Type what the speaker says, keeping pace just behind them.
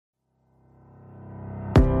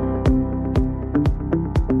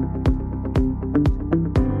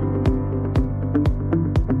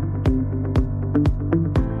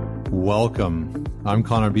Welcome. I'm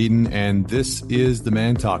Connor Beaton, and this is the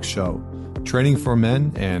Man Talk Show, training for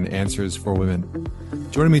men and answers for women.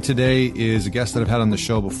 Joining me today is a guest that I've had on the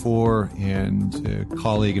show before and a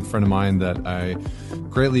colleague and friend of mine that I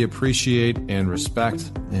greatly appreciate and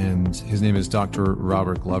respect, and his name is Dr.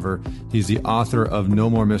 Robert Glover. He's the author of No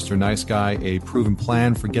More Mr. Nice Guy, a proven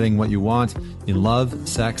plan for getting what you want in love,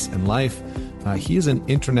 sex, and life. He is an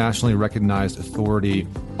internationally recognized authority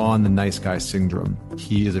on the nice guy syndrome.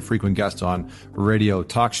 He is a frequent guest on radio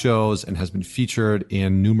talk shows and has been featured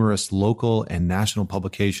in numerous local and national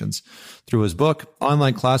publications. Through his book,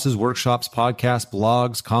 online classes, workshops, podcasts,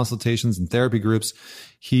 blogs, consultations, and therapy groups,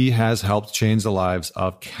 he has helped change the lives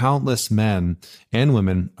of countless men and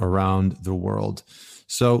women around the world.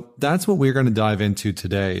 So that's what we're going to dive into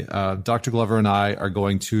today. Dr. Glover and I are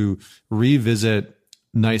going to revisit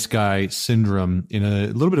nice guy syndrome in a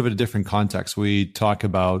little bit of a different context. We talk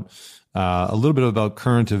about a little bit about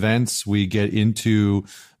current events. We get into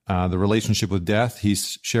the relationship with death. He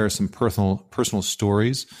shares some personal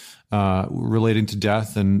stories relating to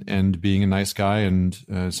death and being a nice guy, and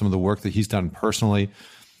some of the work that he's done personally.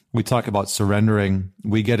 We talk about surrendering.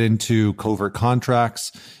 We get into covert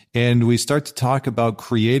contracts, and we start to talk about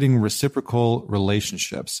creating reciprocal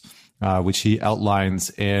relationships, which he outlines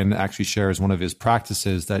and actually shares one of his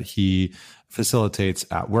practices that he facilitates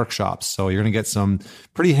at workshops. So you're going to get some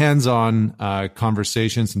pretty hands-on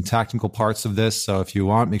conversations, some technical parts of this. So if you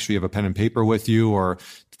want, make sure you have a pen and paper with you or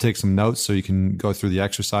to take some notes so you can go through the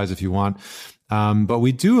exercise if you want. But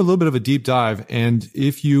we do a little bit of a deep dive. And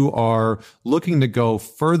if you are looking to go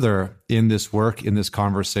further in this work, in this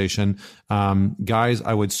conversation, guys,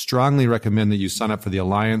 I would strongly recommend that you sign up for the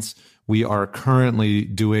Alliance. We are currently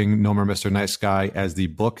doing No More Mr. Nice Guy as the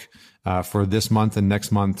book for this month and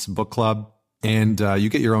next month's book club. And you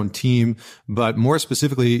get your own team, but more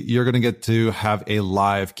specifically, you're going to get to have a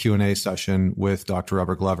live Q&A session with Dr.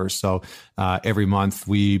 Robert Glover. So every month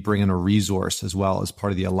we bring in a resource as well as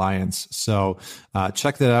part of the Alliance. So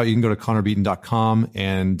check that out. You can go to connorbeaton.com,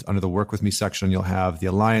 and under the Work With Me section, you'll have the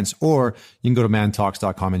Alliance, or you can go to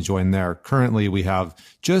mantalks.com and join there. Currently, we have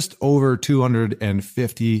just over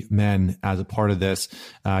 250 men as a part of this.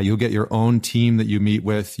 You'll get your own team that you meet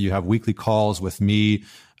with. You have weekly calls with me,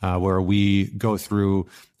 where we go through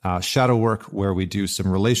shadow work, where we do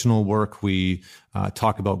some relational work. We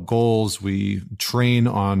talk about goals. We train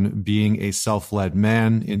on being a self-led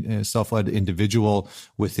man, a self-led individual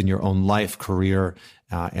within your own life, career,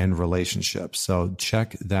 and relationships. So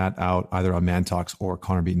check that out either on ManTalks or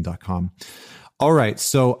connorbeaton.com. All right.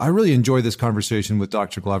 So I really enjoyed this conversation with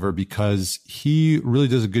Dr. Glover because he really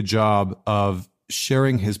does a good job of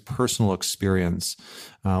sharing his personal experience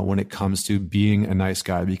when it comes to being a nice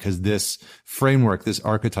guy, because this framework, this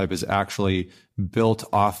archetype is actually built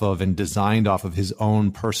off of and designed off of his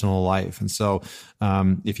own personal life. And so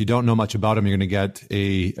if you don't know much about him, you're going to get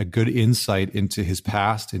a good insight into his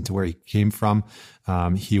past, into where he came from.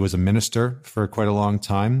 He was a minister for quite a long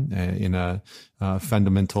time in a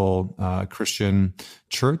fundamental Christian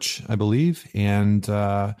church, I believe. And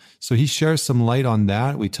so he shares some light on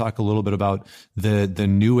that. We talk a little bit about the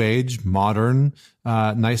new age, modern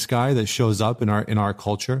nice guy that shows up in our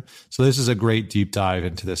culture. So this is a great deep dive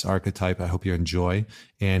into this archetype. I hope you enjoy.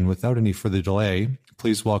 And without any further delay,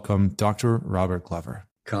 please welcome Dr. Robert Glover.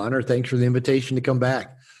 Connor, thanks for the invitation to come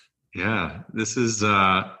back. Yeah, this is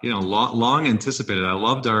long anticipated. I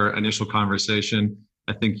loved our initial conversation.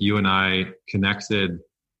 I think you and I connected.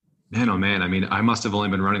 Man, oh man! I mean, I must have only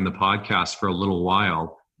been running the podcast for a little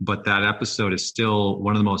while, but that episode is still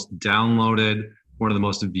one of the most downloaded, one of the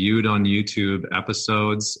most viewed on YouTube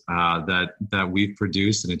episodes that we've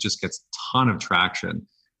produced, and it just gets a ton of traction.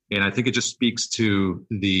 And I think it just speaks to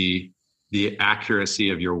the accuracy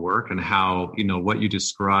of your work and how what you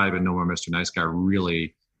describe in No More Mr. Nice Guy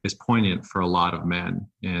really is poignant for a lot of men.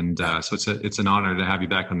 And so it's an honor to have you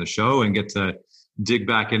back on the show and get to dig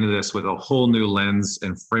back into this with a whole new lens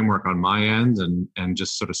and framework on my end, and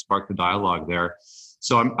just sort of spark the dialogue there.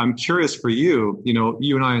 So I'm curious for you,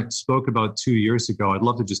 you and I spoke about 2 years ago. I'd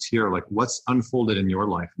love to just hear what's unfolded in your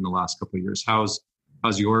life in the last couple of years. How's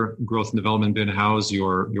your growth and development been? How's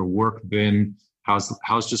your work been?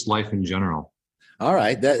 How's just life in general? All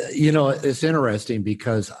right. It's interesting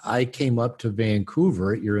because I came up to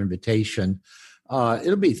Vancouver at your invitation.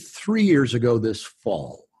 It'll be 3 years ago this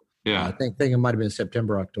fall. Yeah. I think it might have been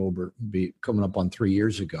September, October, be coming up on 3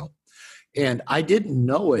 years ago. And I didn't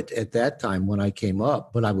know it at that time when I came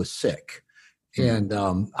up, but I was sick. Mm-hmm.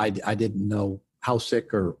 And I didn't know how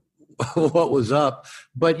sick or what was up.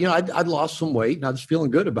 But I'd lost some weight, and I was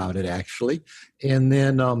feeling good about it actually. And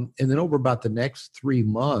then over about the next 3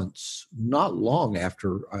 months, not long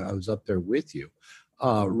after I was up there with you,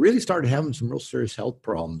 really started having some real serious health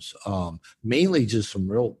problems. Mainly just a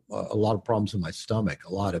lot of problems in my stomach,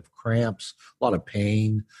 a lot of cramps, a lot of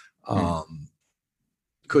pain.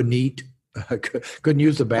 Couldn't eat. Couldn't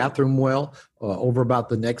use the bathroom well. Over about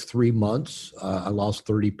the next 3 months, I lost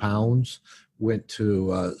 30 pounds. Went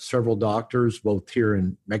to several doctors, both here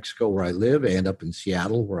in Mexico where I live and up in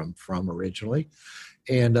Seattle where I'm from originally.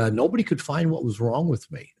 And nobody could find what was wrong with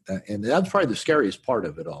me. And that's probably the scariest part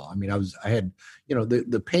of it all. I mean, I had,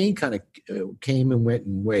 the pain kind of came and went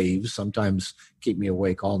in waves, sometimes keep me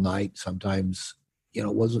awake all night. Sometimes, it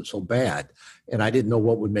wasn't so bad. And I didn't know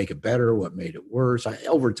what would make it better, what made it worse.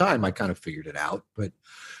 Over time, I kind of figured it out, but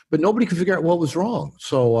nobody could figure out what was wrong.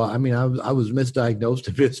 So, I was misdiagnosed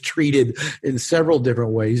and mistreated in several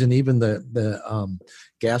different ways. And even the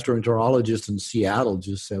gastroenterologist in Seattle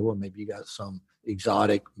just said, well, maybe you got some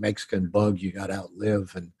exotic Mexican bug you got to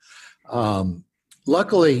outlive. And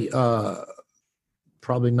luckily,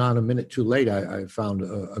 probably not a minute too late, I found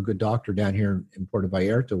a good doctor down here in Puerto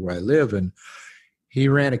Vallarta where I live. And he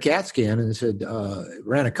ran a CAT scan and said,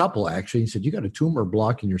 ran a couple actually. He said, you got a tumor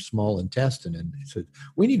blocking your small intestine. And he said,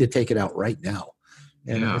 we need to take it out right now.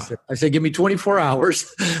 And I said, give me 24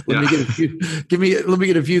 hours. Let me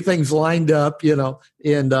get a few things lined up,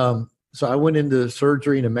 And so I went into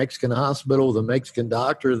surgery in a Mexican hospital with a Mexican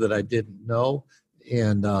doctor that I didn't know,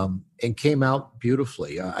 and came out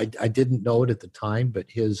beautifully. I didn't know it at the time, but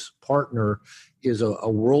his partner is a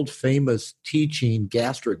world famous teaching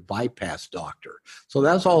gastric bypass doctor. So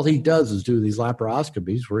that's all he does is do these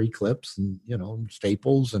laparoscopies where he clips and,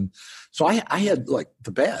 staples. And so I had like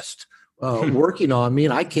the best working on me.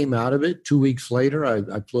 And I came out of it 2 weeks later.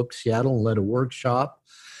 I flew up to Seattle and led a workshop.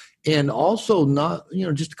 And also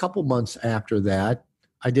just a couple months after that,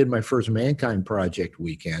 I did my first Mankind Project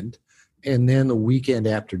weekend. And then the weekend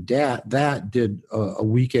after that did a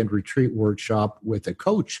weekend retreat workshop with a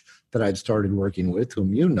coach that I'd started working with,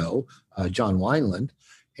 whom John Wineland.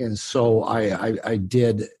 And so I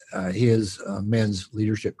did his men's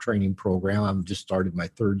leadership training program. I'm just started my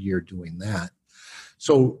third year doing that.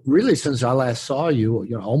 So really, since I last saw you,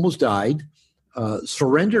 almost died,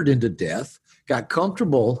 surrendered into death, got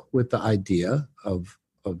comfortable with the idea of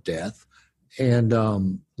death, and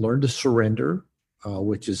learned to surrender,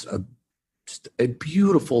 which is a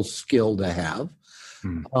beautiful skill to have,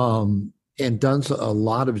 and done a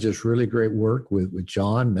lot of just really great work with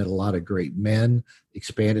John, met a lot of great men,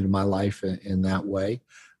 expanded my life in that way.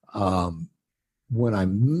 When I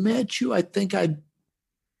met you, I think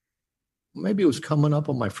maybe it was coming up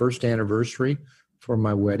on my first anniversary for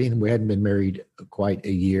my wedding. We hadn't been married quite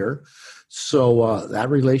a year. So that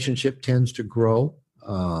relationship tends to grow.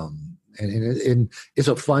 And it's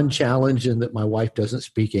a fun challenge in that my wife doesn't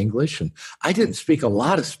speak English, and I didn't speak a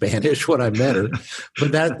lot of Spanish when I met her,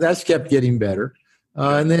 but that's kept getting better.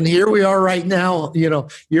 And then here we are right now.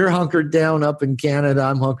 You're hunkered down up in Canada.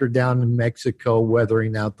 I'm hunkered down in Mexico,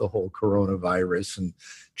 weathering out the whole coronavirus and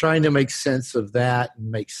trying to make sense of that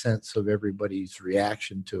and make sense of everybody's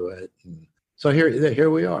reaction to it. And so here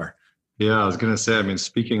we are. Yeah, I was going to say,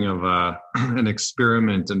 speaking of an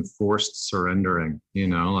experiment in forced surrendering,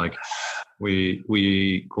 like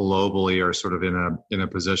we globally are sort of in a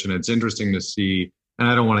position. It's interesting to see, and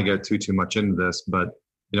I don't want to get too much into this, but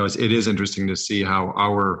it is interesting to see how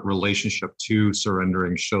our relationship to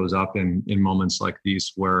surrendering shows up in moments like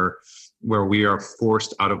these, where we are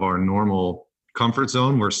forced out of our normal comfort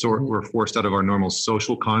zone. We're forced out of our normal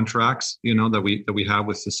social contracts, that we have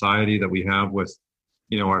with society, that we have with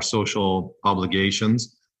our social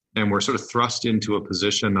obligations, and we're sort of thrust into a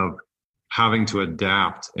position of having to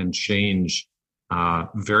adapt and change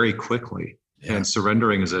very quickly. Yeah. And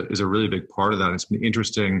surrendering is a really big part of that. It's been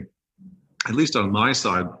interesting, at least on my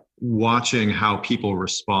side, watching how people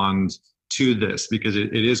respond to this, because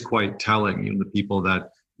it is quite telling. The people that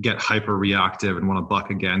get hyper reactive and want to buck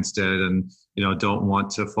against it, and don't want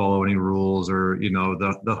to follow any rules, or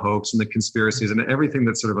the hopes and the conspiracies and everything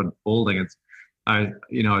that's sort of unfolding. I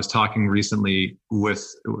was talking recently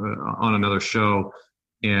on another show,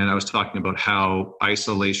 and I was talking about how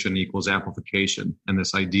isolation equals amplification, and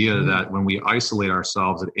this idea that when we isolate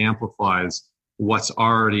ourselves, it amplifies what's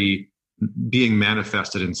already being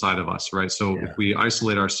manifested inside of us, right? So if we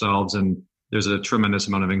isolate ourselves, and there's a tremendous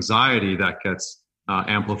amount of anxiety that gets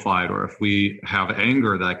amplified, or if we have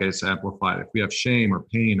anger that gets amplified, if we have shame or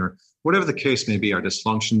pain or whatever the case may be, our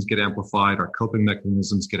dysfunctions get amplified, our coping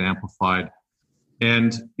mechanisms get amplified.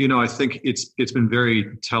 And, I think it's been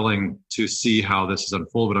very telling to see how this has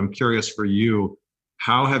unfolded. But I'm curious for you,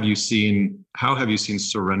 how have you seen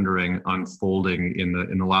surrendering unfolding in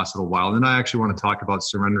the last little while? And then I actually want to talk about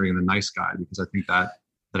surrendering in the nice guy, because I think that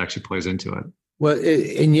actually plays into it. Well,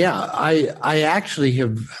 I actually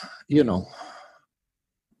have,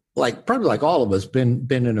 probably like all of us, been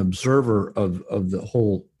an observer of the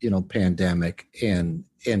whole, pandemic and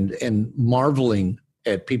marveling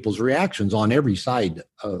at people's reactions on every side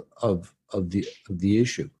of the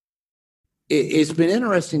issue. It's been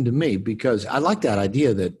interesting to me because I like that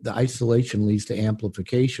idea that the isolation leads to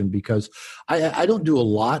amplification, because I don't do a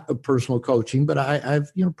lot of personal coaching, but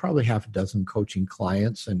I've, probably half a dozen coaching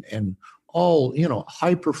clients and all,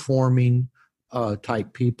 high performing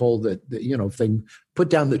type people that, if they put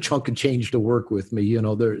down the chunk of change to work with me,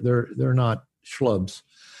 they're not schlubs.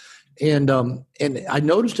 And I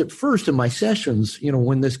noticed at first in my sessions,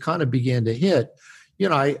 when this kind of began to hit,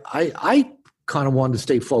 I kind of wanted to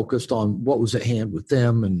stay focused on what was at hand with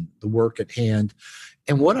them and the work at hand.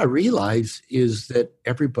 And what I realized is that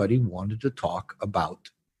everybody wanted to talk about,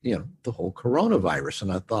 the whole coronavirus.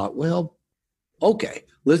 And I thought, well, okay,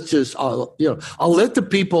 let's just, I'll let the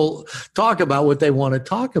people talk about what they want to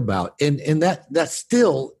talk about. And that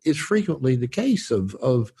still is frequently the case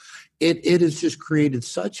of it has just created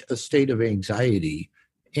such a state of anxiety.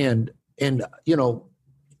 And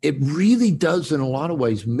it really does in a lot of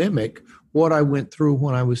ways mimic what I went through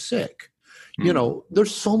when I was sick.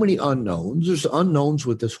 There's so many unknowns. There's unknowns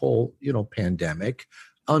with this whole, pandemic,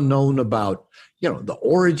 unknown about, the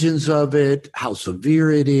origins of it, how severe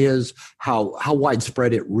it is, how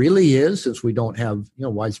widespread it really is, since we don't have,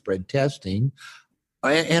 widespread testing.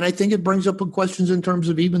 And I think it brings up questions in terms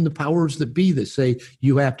of even the powers that be that say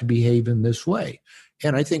you have to behave in this way.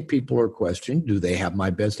 And I think people are questioning, do they have my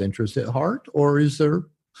best interest at heart? Or is there,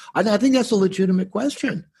 I think that's a legitimate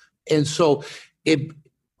question. And so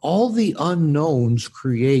all the unknowns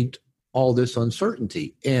create all this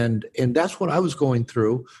uncertainty. And that's what I was going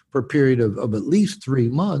through for a period of at least 3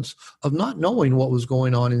 months of not knowing what was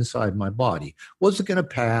going on inside my body. Was it going to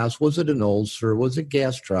pass? Was it an ulcer? Was it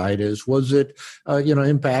gastritis? Was it,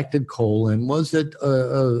 impacted colon? Was it,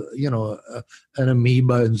 an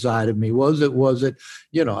amoeba inside of me? Was it,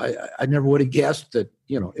 I never would have guessed that,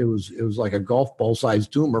 it was like a golf ball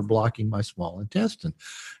sized tumor blocking my small intestine.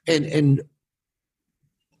 And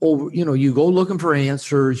you go looking for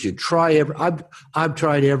answers. You try I've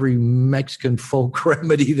tried every Mexican folk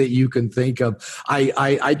remedy that you can think of.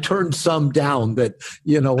 I turned some down that,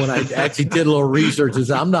 when I actually did a little research, is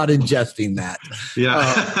I'm not ingesting that. Yeah.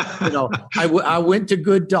 I went to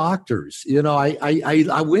good doctors.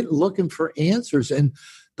 I went looking for answers, and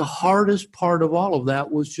the hardest part of all of that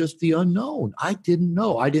was just the unknown. I didn't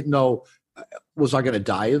know. Was I going to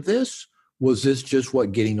die of this? Was this just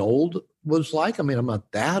what getting old was like? I mean, I'm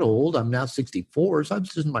not that old. I'm now 64, so I'm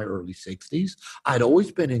just in my early 60s. I'd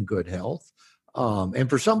always been in good health. And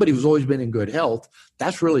for somebody who's always been in good health,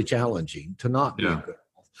 that's really challenging to not be in good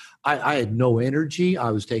health. I had no energy. I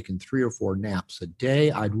was taking 3 or 4 naps a day.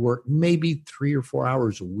 I'd work maybe 3 or 4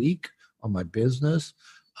 hours a week on my business.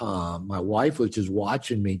 My wife was just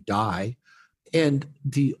watching me die. And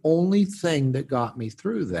the only thing that got me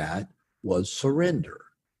through that was surrender.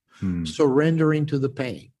 Surrendering to the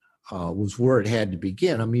pain was where it had to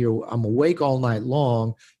begin. I mean, I'm awake all night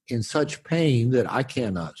long in such pain that I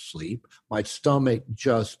cannot sleep. My stomach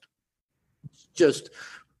just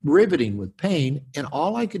riveting with pain, and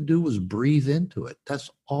all I could do was breathe into it.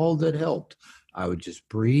 That's all that helped. I would just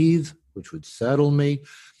breathe, which would settle me.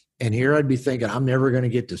 And here I'd be thinking, I'm never going to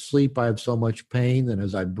get to sleep. I have so much pain. Then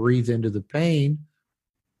as I breathe into the pain,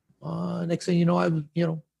 next thing you know,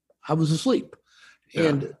 I was asleep.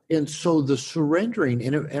 Yeah. And so the surrendering,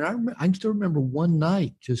 and I still remember one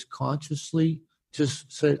night just consciously just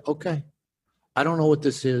said, okay, I don't know what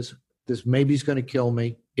this is. This maybe is going to kill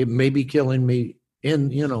me. It may be killing me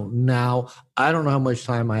now. I don't know how much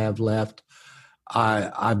time I have left.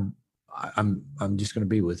 I'm just going to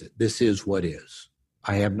be with it. This is what is.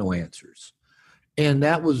 I have no answers. And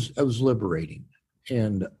that was liberating.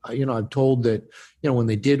 And, I'm told that, when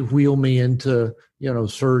they did wheel me into,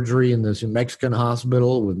 surgery in this Mexican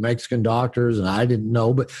hospital with Mexican doctors, and I didn't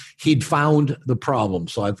know, but he'd found the problem.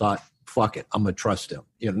 So I thought, fuck it, I'm going to trust him.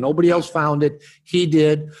 Nobody else found it. He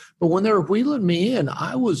did. But when they were wheeling me in,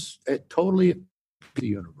 I was totally the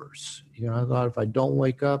universe. I thought if I don't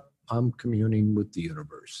wake up, I'm communing with the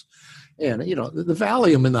universe. And, the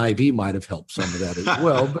Valium and the IV might have helped some of that as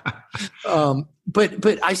well.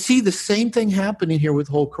 But I see the same thing happening here with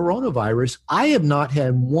whole coronavirus. I have not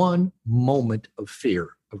had one moment of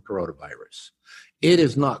fear of coronavirus. It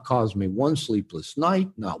has not caused me one sleepless night,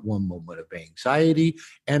 not one moment of anxiety.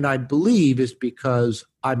 And I believe it's because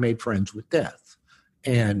I made friends with death,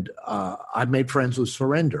 and I made friends with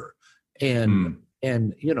surrender. And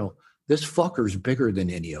this fucker's bigger than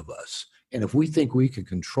any of us. And if we think we can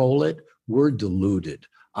control it, we're deluded.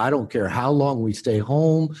 I don't care how long we stay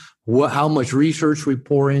home, how much research we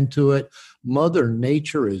pour into it. Mother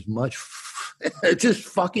Nature is just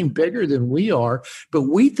fucking bigger than we are. But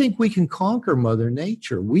we think we can conquer Mother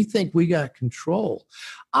Nature. We think we got control.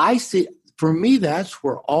 For me, that's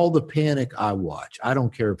where all the panic I watch. I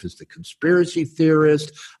don't care if it's the conspiracy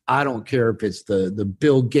theorist. I don't care if it's the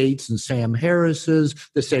Bill Gates and Sam Harris's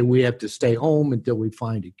that say we have to stay home until we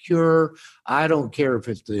find a cure. I don't care if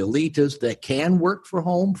it's the elitists that can work from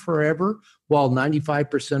home forever while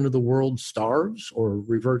 95% of the world starves or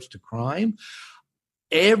reverts to crime.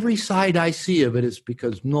 Every side I see of it is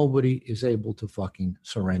because nobody is able to fucking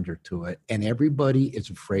surrender to it. And everybody is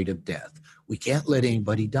afraid of death. We can't let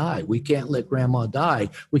anybody die. We can't let grandma die.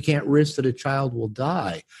 We can't risk that a child will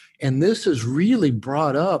die. And this has really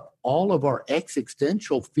brought up all of our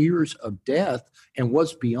existential fears of death and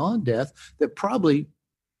what's beyond death that probably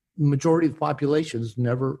the majority of the population has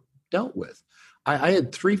never dealt with. I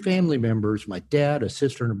had 3 family members, my dad, a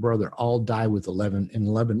sister, and a brother, all die with 11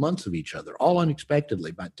 months of each other, all unexpectedly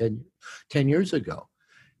about 10 years ago.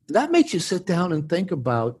 That makes you sit down and think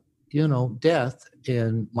about, death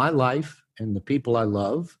in my life and the people I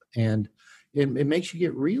love, and it makes you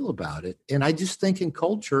get real about it. And I just think in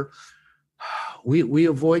culture, we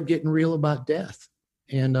avoid getting real about death.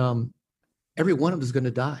 And every one of us is going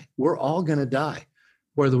to die. We're all going to die,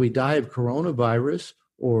 whether we die of coronavirus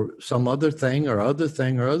or some other thing, we're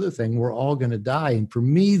all going to die. And for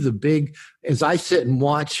me, as I sit and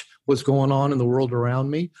watch what's going on in the world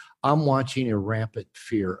around me, I'm watching a rampant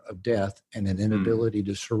fear of death and an inability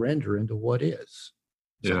to surrender into what is.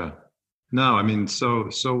 Yeah. No, I mean,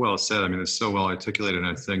 so well said. I mean, it's so well articulated.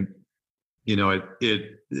 And I think,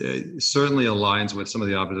 it certainly aligns with some of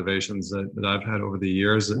the observations that I've had over the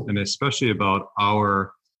years, and especially about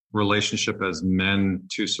our relationship as men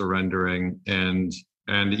to surrendering and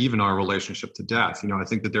even our relationship to death. I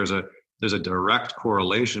think that there's a direct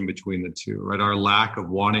correlation between the two, right? Our lack of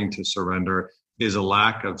wanting to surrender is a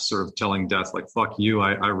lack of sort of telling death, like, fuck you,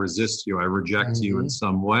 I resist you, I reject you in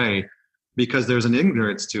some way, because there's an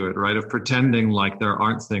ignorance to it, right? Of pretending like there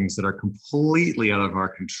aren't things that are completely out of our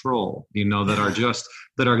control,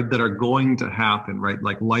 that are going to happen, right?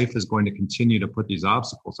 Like life is going to continue to put these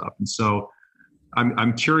obstacles up. And so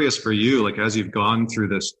I'm curious for you, like as you've gone through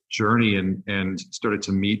this journey and started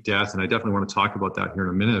to meet death, and I definitely want to talk about that here in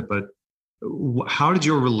a minute, but how did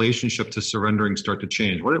your relationship to surrendering start to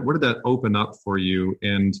change? What did that open up for you?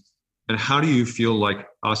 And how do you feel like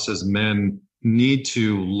us as men need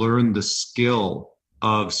to learn the skill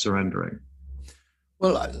of surrendering?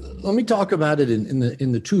 Well, let me talk about it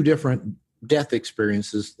in the 2 different death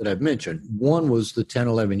experiences that I've mentioned. One was the 10,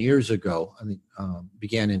 11 years ago. I think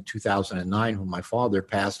began in 2009 when my father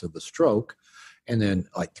passed of a stroke. And then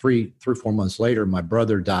like 3 or 4 months later, my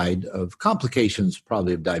brother died of complications,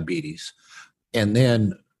 probably of diabetes. And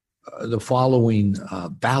then the following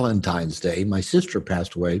Valentine's Day, my sister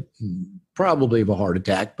passed away, probably of a heart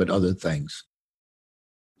attack, but other things.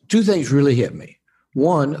 2 things really hit me.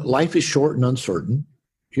 One, life is short and uncertain.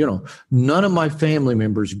 None of my family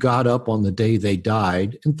members got up on the day they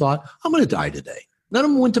died and thought, I'm going to die today. None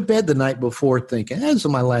of them went to bed the night before thinking, this is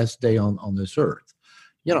my last day on this earth.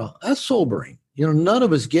 That's sobering. None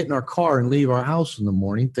of us get in our car and leave our house in the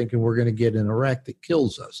morning thinking we're going to get in a wreck that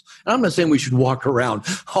kills us. And I'm not saying we should walk around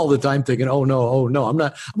all the time thinking, oh no. I'm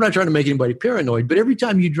not trying to make anybody paranoid, but every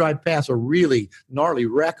time you drive past a really gnarly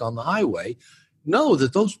wreck on the highway, know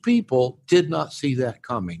that those people did not see that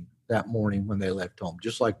coming that morning when they left home,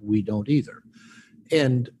 just like we don't either.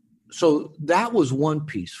 And so that was one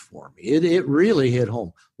piece for me. It really hit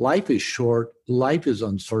home. Life is short. Life is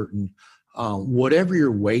uncertain. Whatever you're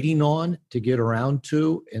waiting on to get around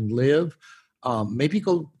to and live, maybe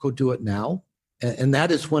go do it now. And that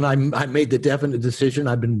is when I made the definite decision.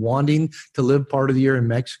 I've been wanting to live part of the year in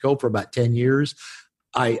Mexico for about 10 years.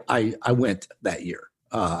 I went that year.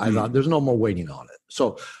 I thought there's no more waiting on it.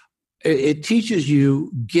 So it teaches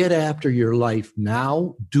you, get after your life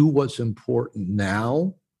now, do what's important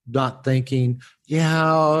now, not thinking, when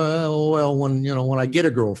I get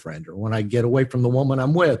a girlfriend, or when I get away from the woman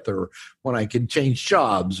I'm with, or when I can change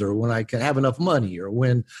jobs, or when I can have enough money, or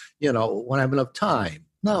when I have enough time.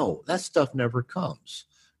 No, that stuff never comes.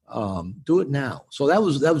 Do it now. So that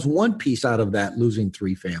was one piece out of that, losing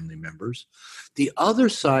 3 family members. The other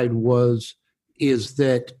side is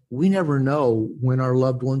that we never know when our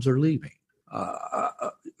loved ones are leaving.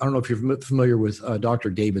 I don't know if you're familiar with Dr.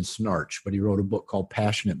 David Snarch, but he wrote a book called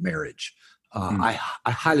Passionate Marriage. I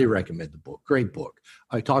highly recommend the book. Great book.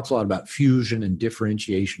 It talks a lot about fusion and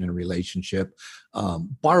differentiation in a relationship.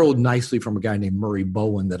 Borrowed nicely from a guy named Murray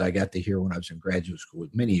Bowen that I got to hear when I was in graduate school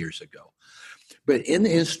many years ago. But in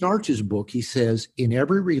Snarch's book, he says, in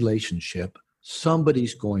every relationship,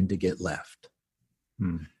 somebody's going to get left.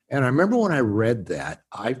 And I remember when I read that,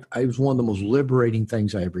 it was one of the most liberating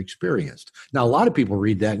things I ever experienced. Now, a lot of people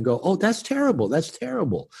read that and go, oh, that's terrible. That's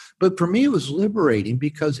terrible. But for me, it was liberating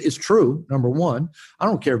because it's true. Number one, I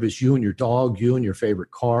don't care if it's you and your dog, you and your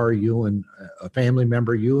favorite car, you and a family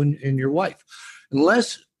member, you and your wife.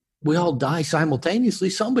 Unless we all die simultaneously,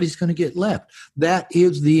 somebody's going to get left. That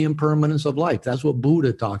is the impermanence of life. That's what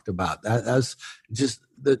Buddha talked about. That's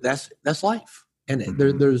life. And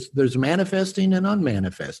there's manifesting and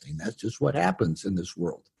unmanifesting. That's just what happens in this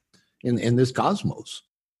world, in this cosmos.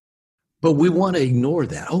 But we want to ignore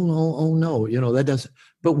that. Oh no, that doesn't.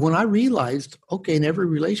 But when I realized, okay, in every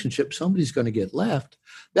relationship, somebody's going to get left,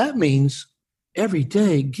 that means every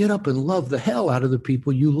day, get up and love the hell out of the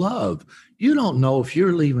people you love. You don't know if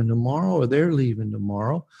you're leaving tomorrow or they're leaving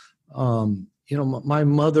tomorrow. My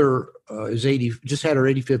mother just had her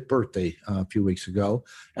 85th birthday a few weeks ago,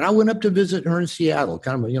 and I went up to visit her in Seattle,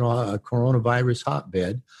 kind of a coronavirus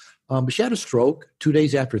hotbed. But she had a stroke 2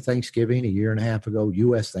 days after Thanksgiving, a year and a half ago,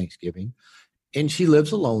 U.S. Thanksgiving, and she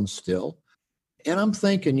lives alone still. And I'm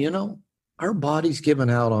thinking, her body's given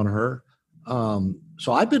out on her.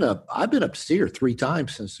 So I've been up to see her 3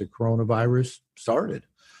 times since the coronavirus started,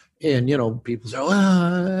 and people say,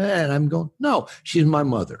 and I'm going, no, she's my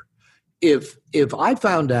mother. If I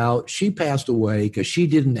found out she passed away because she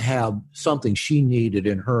didn't have something she needed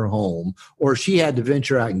in her home, or she had to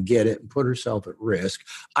venture out and get it and put herself at risk,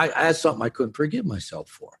 that's something I couldn't forgive myself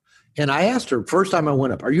for. And I asked her, first time I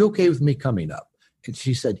went up, are you okay with me coming up? And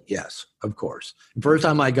she said, yes, of course. The first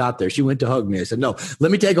time I got there, she went to hug me. I said, no,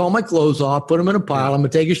 let me take all my clothes off, put them in a pile. I'm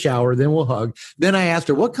going to take a shower, then we'll hug. Then I asked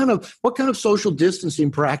her, what kind of social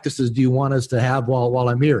distancing practices do you want us to have while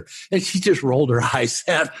I'm here? And she just rolled her eyes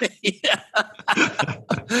at me.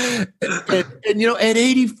 and at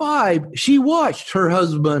 85, she watched her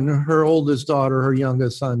husband, her oldest daughter, her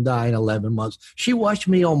youngest son die in 11 months. She watched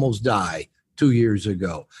me almost die 2 years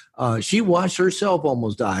ago. She watched herself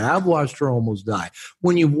almost die. I've watched her almost die.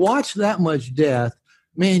 When you watch that much death,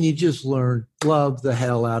 man, you just learn, love the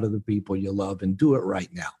hell out of the people you love and do it right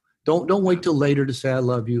now. Don't wait till later to say, I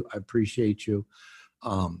love you. I appreciate you.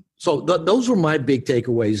 So those were my big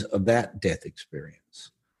takeaways of that death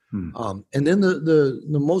experience. And then the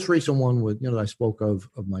most recent one with, I spoke of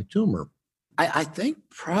my tumor. I think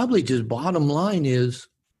probably just bottom line is,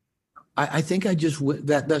 I think I just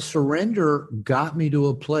that surrender got me to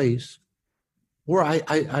a place where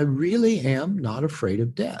I really am not afraid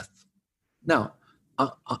of death. Now,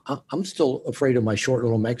 I'm still afraid of my short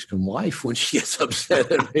little Mexican wife when she gets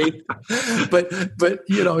upset at me. but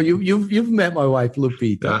you've met my wife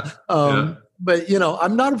Lupita. But,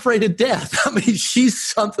 I'm not afraid of death. I mean, she's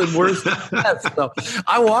something worse than death. So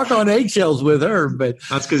I walk on eggshells with her, but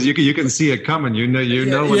that's because you can see it coming. You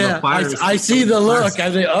know when the fire is. I see the look.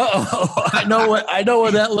 I say, I know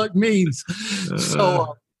what that look means.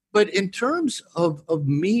 So, but in terms of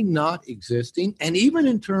me not existing, and even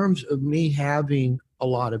in terms of me having a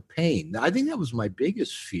lot of pain, I think that was my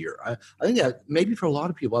biggest fear. I think that maybe for a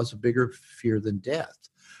lot of people, that's a bigger fear than death.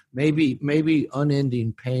 Maybe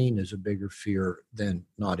unending pain is a bigger fear than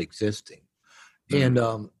not existing. And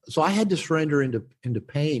so I had to surrender into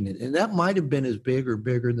pain. And that might have been as big or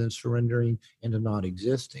bigger than surrendering into not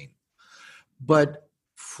existing. But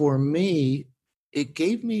for me, it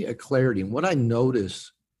gave me a clarity. And what I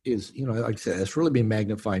noticed is, like I said, it's really been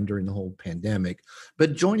magnified during the whole pandemic.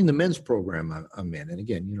 But joining the men's program I'm in, and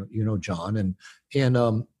again, John, and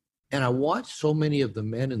I watched so many of the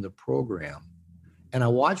men in the program. And I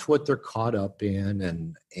watch what they're caught up in,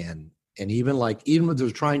 and even when they're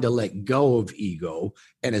trying to let go of ego,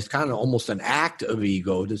 and it's kind of almost an act of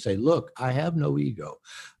ego to say, look, I have no ego.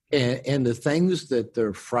 And the things that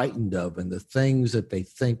they're frightened of and the things that they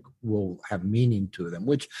think will have meaning to them,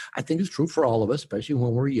 which I think is true for all of us, especially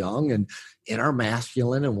when we're young and in our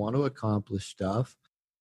masculine and want to accomplish stuff.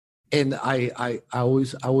 And I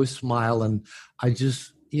always smile, and I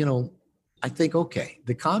just, I think, okay,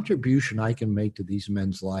 the contribution I can make to these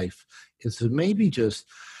men's life is to maybe just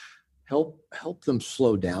help them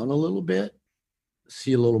slow down a little bit,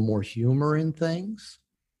 see a little more humor in things,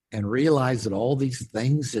 and realize that all these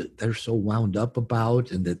things that they're so wound up about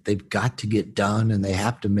and that they've got to get done and they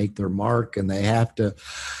have to make their mark and they have to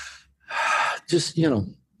just,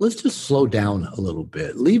 let's just slow down a little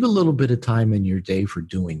bit. Leave a little bit of time in your day for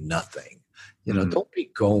doing nothing. Don't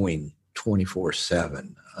be going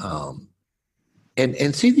 24/7.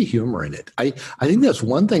 And see the humor in it. I think that's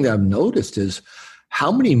one thing that I've noticed is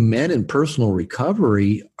how many men in personal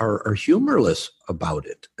recovery are humorless about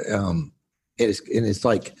it. It's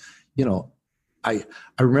like, I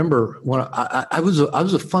remember when I was a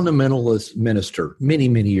fundamentalist minister many,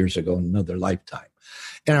 many years ago in another lifetime.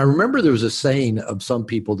 And I remember there was a saying of some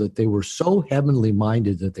people that they were so heavenly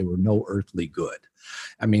minded that they were no earthly good.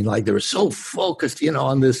 I mean, like they were so focused,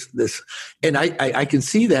 on this, and I can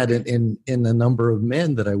see that in the number of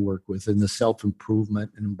men that I work with in the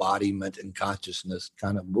self-improvement and embodiment and consciousness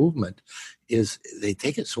kind of movement is they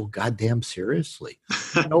take it so goddamn seriously.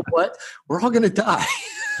 You know what? We're all going to die.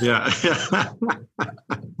 Yeah.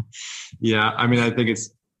 Yeah. I mean, I think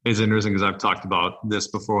it's interesting because I've talked about this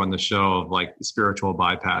before on the show of like spiritual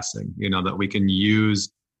bypassing, that we can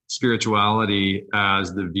use spirituality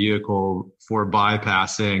as the vehicle for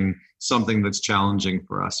bypassing something that's challenging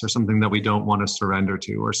for us or something that we don't want to surrender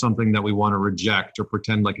to or something that we want to reject or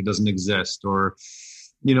pretend like it doesn't exist or,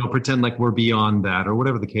 pretend like we're beyond that or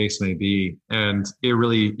whatever the case may be. And it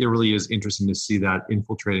really is interesting to see that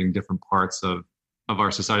infiltrating different parts of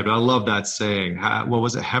our society. But I love that saying. What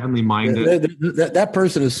was it? Heavenly minded. That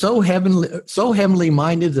person is so heavenly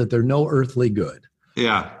minded that they're no earthly good.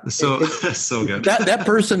 Yeah. So good. That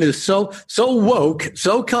person is so woke,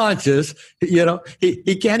 so conscious,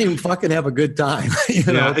 he can't even fucking have a good time.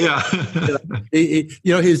 Yeah.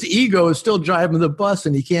 His ego is still driving the bus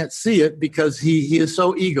and he can't see it because he is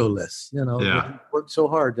so egoless, He worked so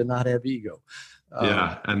hard to not have ego.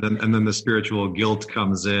 Yeah. And then the spiritual guilt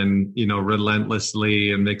comes in,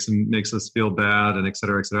 relentlessly and makes us feel bad and et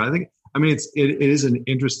cetera, et cetera. It is an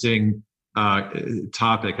interesting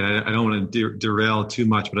topic. I don't want to derail too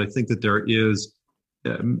much, but I think that there is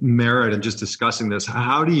merit in just discussing this.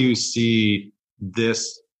 How do you see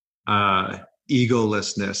this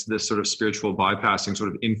egolessness, this sort of spiritual bypassing, sort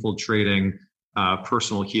of infiltrating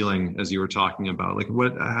personal healing, as you were talking about? Like,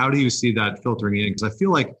 how do you see that filtering in? Because I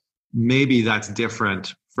feel like maybe that's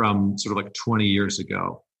different from sort of like 20 years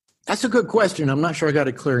ago. That's a good question. I'm not sure I got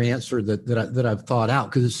a clear answer that I've thought out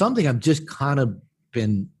because it's something I've just kind of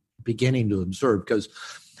been beginning to observe because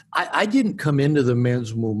I didn't come into the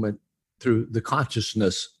men's movement through the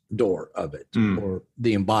consciousness door of it or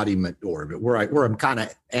the embodiment door of it, where I'm kind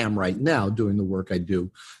of am right now doing the work I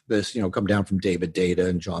do. This, come down from David Data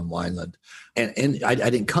and John Wineland, and I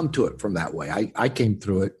didn't come to it from that way. I came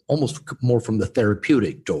through it almost more from the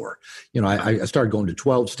therapeutic door. I started going to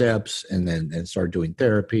 12 steps and started doing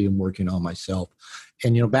therapy and working on myself.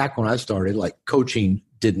 And back when I started, like coaching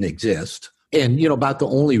didn't exist. And, about the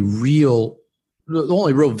only real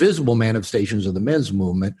visible manifestations of the men's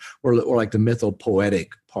movement were like the mythopoetic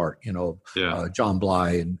part, John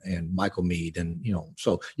Bly and Michael Meade. And,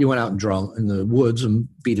 so you went out and drum in the woods and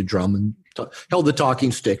beat a drum and held the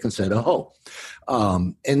talking stick and said, oh.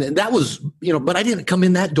 And that was, but I didn't come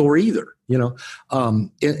in that door either,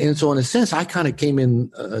 and so in a sense, I kind of came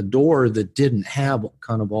in a door that didn't have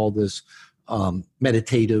kind of all this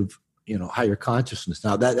meditative higher consciousness.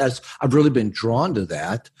 Now I've really been drawn to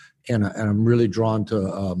that, and I'm really drawn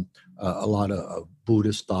to a lot of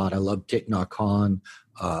Buddhist thought. I love Thich Nhat Hanh.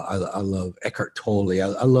 I love Eckhart Tolle.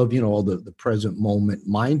 I love all the present moment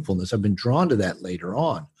mindfulness. I've been drawn to that later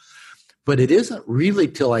on, but it isn't really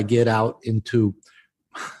till I get out into,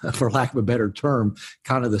 for lack of a better term,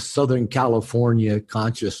 kind of the Southern California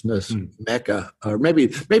consciousness mecca, or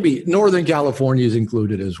maybe Northern California is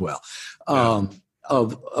included as well.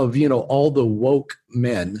 Of all the woke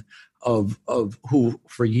men of who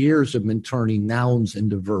for years have been turning nouns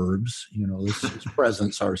into verbs, this is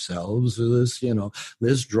presence ourselves,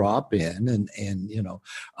 this drop in and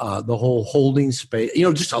the whole holding space,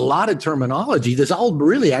 just a lot of terminology that's all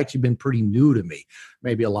really actually been pretty new to me.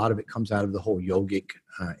 Maybe a lot of it comes out of the whole yogic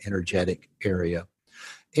energetic area.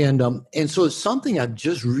 And so it's something I've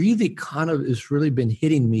just really it's really been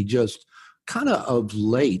hitting me just kind of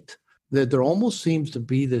late, that there almost seems to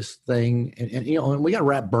be this thing, and we got to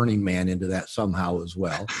wrap Burning Man into that somehow as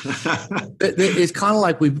well. It's kind of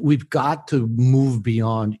like we've got to move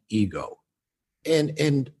beyond ego,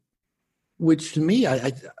 and which to me,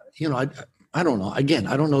 I don't know. Again,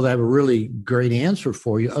 I don't know that I have a really great answer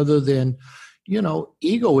for you, other than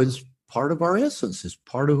ego is part of our essence, is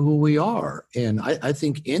part of who we are, and I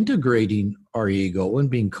think integrating our ego and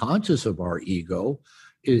being conscious of our ego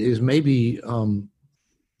is maybe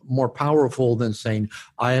more powerful than saying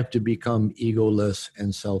I have to become egoless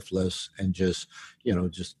and selfless and just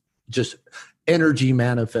energy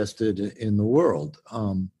manifested in the world.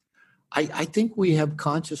 I think we have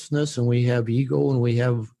consciousness and we have ego and we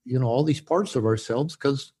have, all these parts of ourselves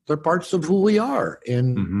because they're parts of who we are.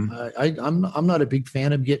 And I'm not a big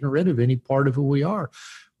fan of getting rid of any part of who we are,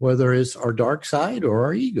 whether it's our dark side or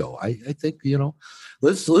our ego. I think,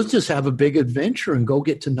 let's just have a big adventure and go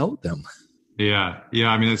get to know them. Yeah.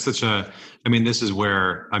 I mean, it's this is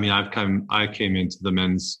where, I came into the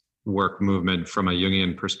men's work movement from a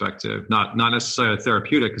Jungian perspective, not necessarily a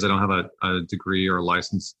therapeutic, because I don't have a degree or a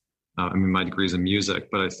license. My degree is in music,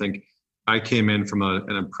 but I think I came in from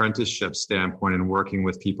an apprenticeship standpoint and working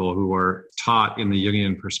with people who are taught in the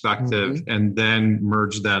Jungian perspective, and then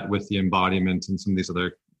merged that with the embodiment and some of these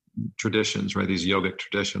other traditions, right? These yogic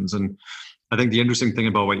traditions. And I think the interesting thing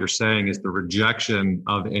about what you're saying is the rejection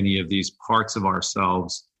of any of these parts of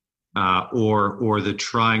ourselves, or the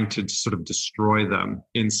trying to sort of destroy them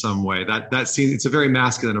in some way. That seems, it's a very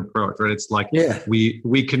masculine approach, right? It's like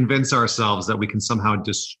we convince ourselves that we can somehow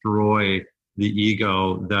destroy the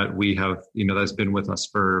ego that we have, that's been with us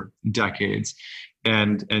for decades,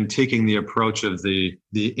 and taking the approach of the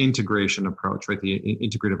integration approach, right? The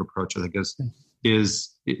integrative approach, I think,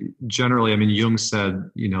 is generally. Jung said,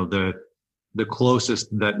 the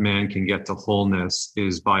closest that man can get to wholeness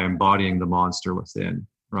is by embodying the monster within.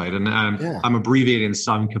 Right. And I'm abbreviating in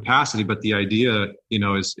some capacity, but the idea,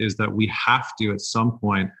 is that we have to, at some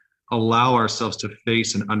point, allow ourselves to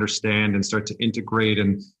face and understand and start to integrate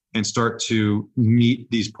and start to meet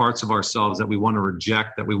these parts of ourselves that we want to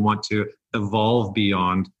reject, that we want to evolve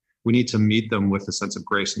beyond. We need to meet them with a sense of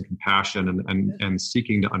grace and compassion and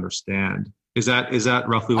seeking to understand. Is that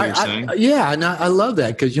roughly what you're saying? Yeah. And I love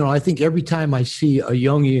that because, I think every time I see a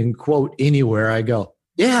Jungian quote anywhere, I go,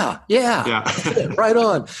 yeah, right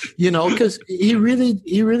on, because he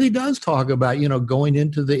really does talk about, going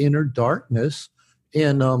into the inner darkness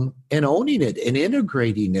and owning it and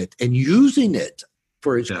integrating it and using it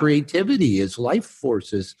for its creativity, its life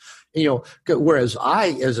forces, whereas I,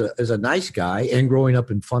 as a nice guy and growing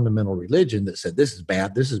up in fundamental religion that said, this is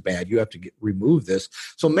bad, you have to remove this.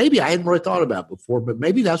 So maybe I hadn't really thought about it before, but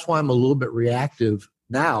maybe that's why I'm a little bit reactive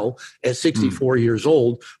now at 64 years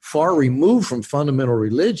old, far removed from fundamental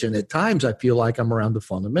religion. At times I feel like I'm around the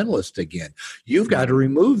fundamentalist again. You've got to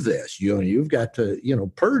remove this, you've got to,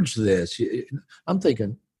 purge this. I'm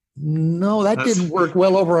thinking, no, that didn't work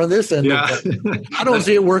well over on this end. Of it. I don't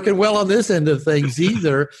see it working well on this end of things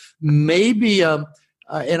either. Maybe, and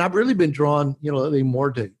I've really been drawn,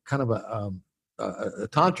 more to kind of a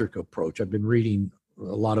tantric approach. I've been reading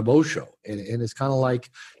a lot of Osho, and it's kind of like,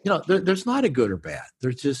 there's not a good or bad.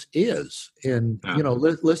 There just is. And,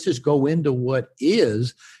 let's just go into what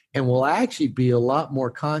is, and we'll actually be a lot more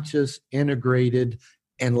conscious, integrated,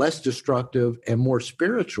 and less destructive and more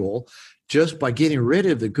spiritual just by getting rid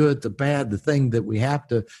of the good, the bad, the thing that we have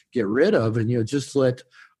to get rid of. And, just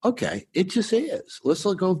it just is. Let's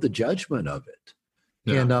let go of the judgment of it.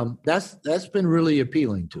 Yeah. And that's been really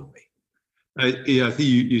appealing to me. I think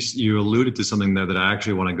you alluded to something there that I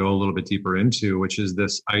actually want to go a little bit deeper into, which is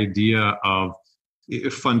this idea of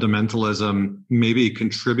fundamentalism maybe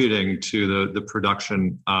contributing to the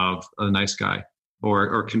production of a nice guy,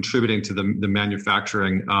 or contributing to the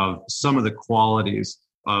manufacturing of some of the qualities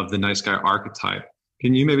of the nice guy archetype.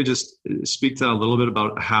 Can you maybe just speak to that a little bit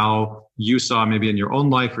about how you saw maybe in your own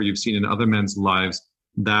life, or you've seen in other men's lives,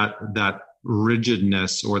 that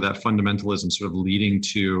rigidness or that fundamentalism sort of leading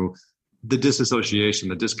to the disassociation,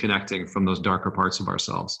 the disconnecting from those darker parts of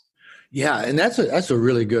ourselves? Yeah, and that's a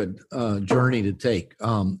really good journey to take.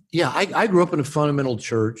 I grew up in a fundamental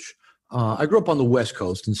church. I grew up on the West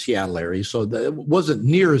Coast in Seattle area, so it wasn't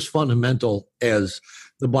near as fundamental as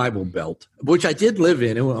the Bible Belt, which I did live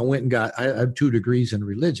in. And I went and I have 2 degrees in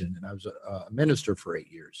religion, and I was a minister for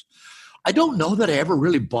 8 years. I don't know that I ever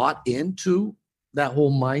really bought into that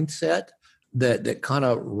whole mindset that kind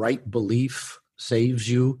of right belief saves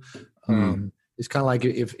you. It's kind of like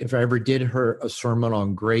if I ever did hear a sermon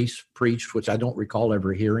on grace preached, which I don't recall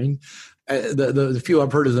ever hearing. The few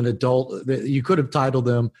I've heard as an adult, you could have titled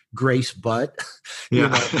them "Grace But."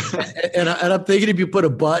 And I'm thinking, if you put a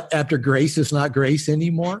 "but" after grace, it's not grace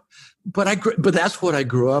anymore. But that's what I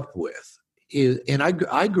grew up with. And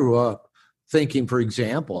I grew up thinking, for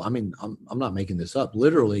example, I'm not making this up,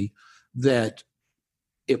 literally, that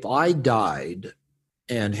if I died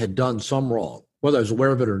and had done some wrong, whether I was aware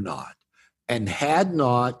of it or not, and had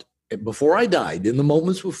not, before I died, in the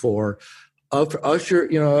moments before,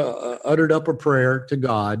 uttered up a prayer to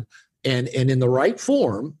God, and in the right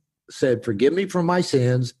form said, "Forgive me for my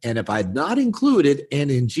sins," and if I'd not included,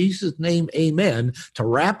 "and in Jesus' name, amen," to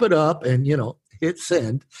wrap it up and hit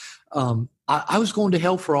send, I was going to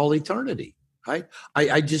hell for all eternity. right?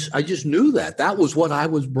 I just knew that was what I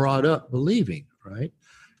was brought up believing, right?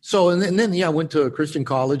 So, and then I went to a Christian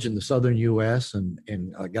college in the Southern U.S. and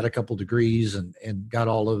I got a couple degrees and got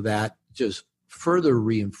all of that just further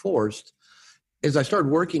reinforced as I started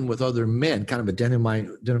working with other men, kind of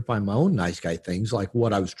identifying my own nice guy things, like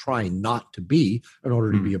what I was trying not to be in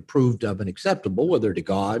order to be approved of and acceptable, whether to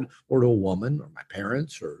God or to a woman or my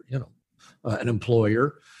parents or, an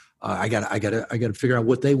employer. I got to figure out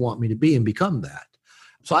what they want me to be and become that.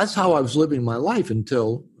 So that's how I was living my life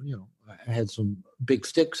until, I had some big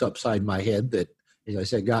sticks upside my head that, as I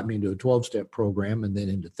said, got me into a 12-step program and then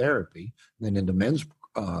into therapy and then into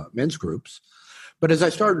men's groups. But as I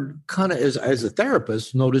started kind of as a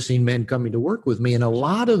therapist, noticing men coming to work with me, and a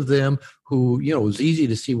lot of them who, it was easy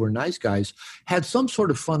to see were nice guys, had some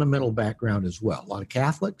sort of fundamental background as well. A lot of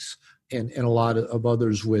Catholics and a lot of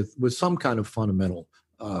others with some kind of fundamental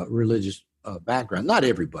religious background. Not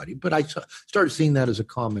everybody, but I started seeing that as a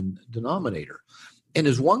common denominator. And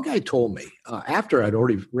as one guy told me, after I'd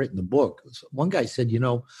already written the book, one guy said,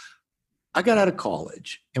 I got out of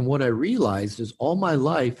college, and what I realized is all my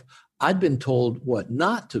life, I'd been told what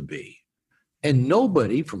not to be. And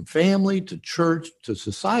nobody from family to church to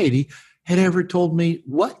society had ever told me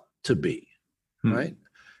what to be, right?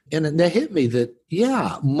 And that hit me that,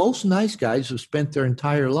 most nice guys have spent their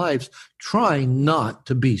entire lives trying not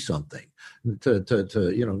to be something, to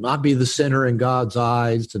not be the sinner in God's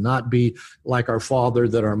eyes, to not be like our father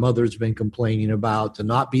that our mother's been complaining about, to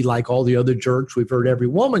not be like all the other jerks we've heard every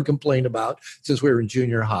woman complain about since we were in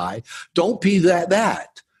junior high. Don't be that.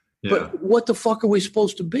 Yeah. But what the fuck are we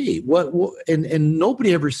supposed to be? What and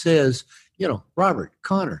nobody ever says, Robert,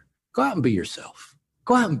 Connor, go out and be yourself.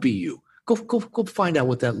 Go out and be you. Go find out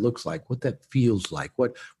what that looks like, what that feels like,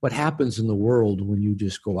 what happens in the world when you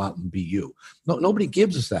just go out and be you. No, nobody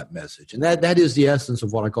gives us that message. And that is the essence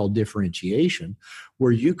of what I call differentiation,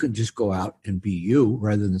 where you can just go out and be you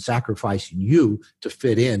rather than sacrificing you to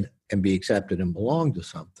fit in and be accepted and belong to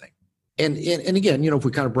something. And again, if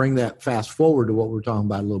we kind of bring that fast forward to what we were talking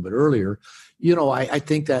about a little bit earlier, I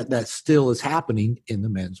think that still is happening in the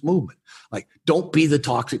men's movement. Like, don't be the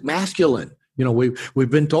toxic masculine. We've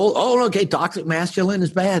been told, okay, toxic masculine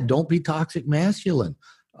is bad. Don't be toxic masculine.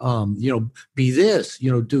 Be this.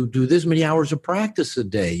 Do this many hours of practice a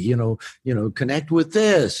day. Connect with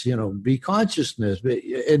this. Be consciousness.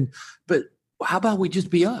 But how about we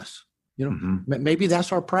just be us? Maybe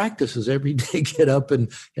that's our practice is every day get up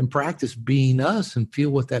and practice being us and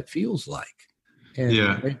feel what that feels like.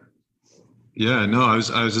 And, no, I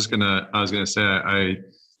was gonna say, I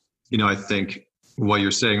think what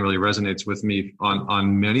you're saying really resonates with me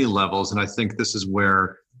on many levels. And I think this is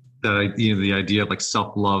where the idea of like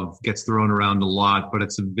self-love gets thrown around a lot, but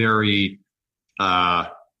it's a very,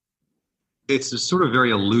 it's sort of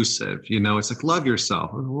very elusive, it's like, love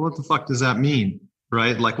yourself. What the fuck does that mean?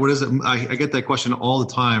 Right? Like, what is it? I get that question all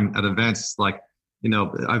the time at events. It's like,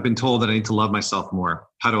 I've been told that I need to love myself more.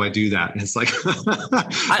 How do I do that? And it's like,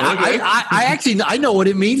 I know what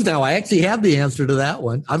it means now. I actually have the answer to that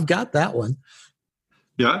one. I've got that one.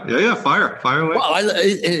 Yeah. Fire away. Well,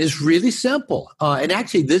 it's really simple. And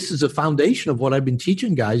actually, this is a foundation of what I've been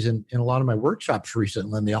teaching guys in a lot of my workshops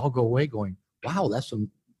recently. And they all go away going, wow, that's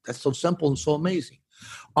so simple and so amazing.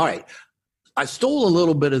 All right. I stole a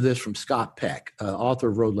little bit of this from Scott Peck, author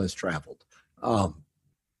of Road Less Traveled.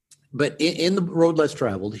 But in the Road Less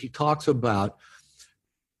Traveled, he talks about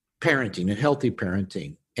parenting and healthy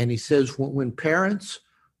parenting. And he says when parents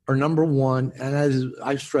are, number one, and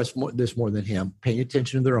I stress this more than him, paying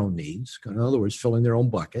attention to their own needs. In other words, filling their own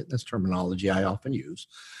bucket. That's terminology I often use.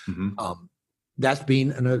 That's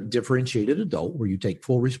being a differentiated adult where you take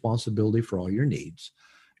full responsibility for all your needs.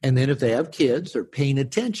 And then if they have kids, they're paying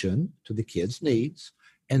attention to the kids' needs,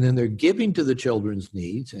 and then they're giving to the children's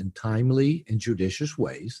needs in timely and judicious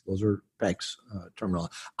ways. Those are Peck's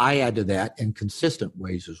terminology. I add to that in consistent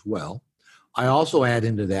ways as well. I also add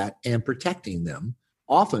into that and protecting them,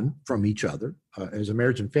 often from each other. As a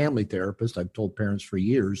marriage and family therapist, I've told parents for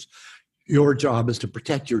years, your job is to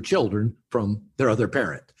protect your children from their other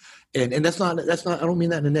parent. And that's not, I don't mean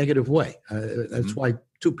that in a negative way. That's why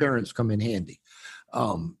two parents come in handy.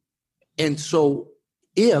 And so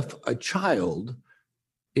if a child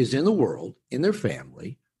is in the world, in their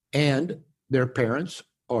family, and their parents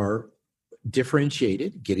are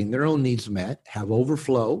differentiated, getting their own needs met, have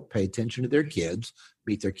overflow, pay attention to their kids,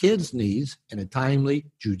 meet their kids' needs in a timely,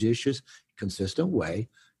 judicious, consistent way,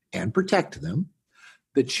 and protect them,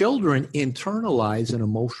 The children internalize an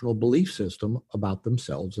emotional belief system about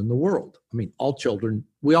themselves and the world. I mean, all children,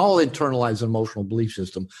 we all internalize an emotional belief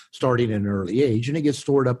system starting at an early age, and it gets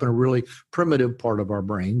stored up in a really primitive part of our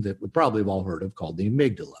brain that we probably have all heard of called the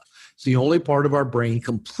amygdala. It's the only part of our brain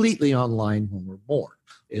completely online when we're born.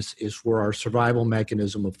 It's where our survival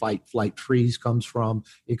mechanism of fight, flight, freeze comes from.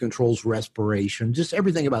 It controls respiration, just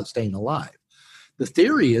everything about staying alive. The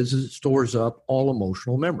theory is it stores up all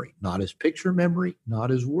emotional memory, not as picture memory,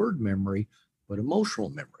 not as word memory, but emotional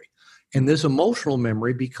memory. And this emotional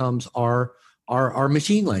memory becomes our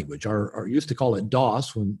machine language. Our used to call it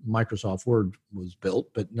DOS when Microsoft Word was built,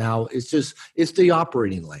 but now it's the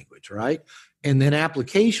operating language, right? And then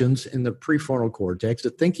applications in the prefrontal cortex,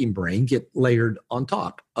 the thinking brain, get layered on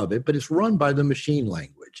top of it, but it's run by the machine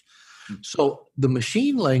language. So the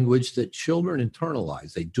machine language that children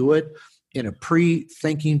internalize, they do it in a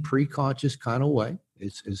pre-thinking, pre-conscious kind of way.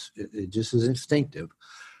 It just is instinctive.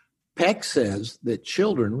 Peck says that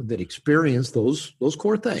children that experience those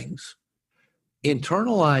core things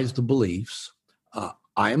internalize the beliefs,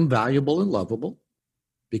 I am valuable and lovable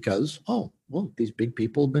because, these big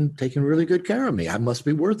people have been taking really good care of me. I must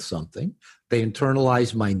be worth something. They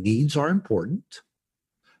internalize my needs are important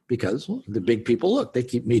because the big people, look, they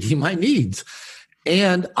keep meeting my needs.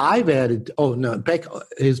 And I've added, Peck,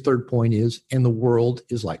 his third point is, and the world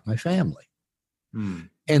is like my family. And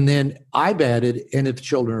then I've added, and if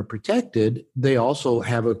children are protected, they also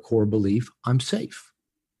have a core belief, I'm safe.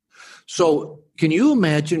 So can you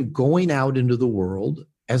imagine going out into the world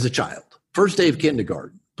as a child, first day of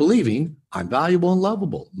kindergarten, believing I'm valuable and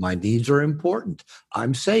lovable. My needs are important.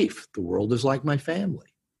 I'm safe. The world is like my family.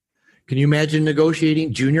 Can you imagine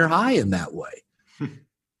negotiating junior high in that way?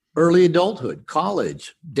 Early adulthood,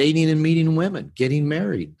 college, dating and meeting women, getting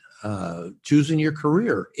married, choosing your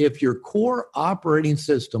career. If your core operating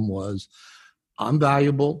system was, I'm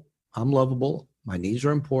valuable, I'm lovable, my needs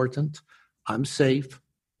are important, I'm safe,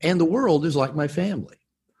 and the world is like my family.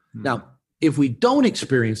 Now, if we don't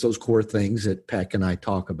experience those core things that Peck and I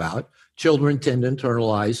talk about, children tend to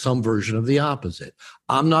internalize some version of the opposite.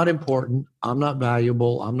 I'm not important, I'm not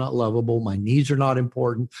valuable, I'm not lovable, my needs are not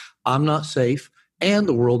important, I'm not safe, and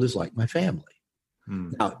the world is like my family.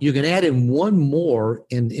 Now, you can add in one more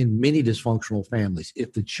in many dysfunctional families.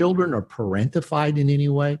 If the children are parentified in any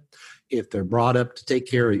way, if they're brought up to take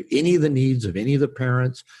care of any of the needs of any of the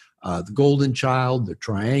parents, the golden child, they're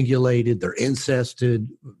triangulated, they're incested,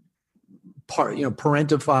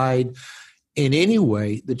 parentified in any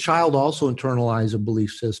way, the child also internalizes a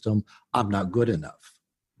belief system, I'm not good enough.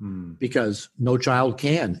 Because no child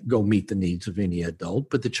can go meet the needs of any adult,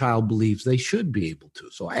 but the child believes they should be able to.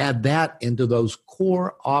 So add that into those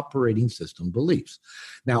core operating system beliefs.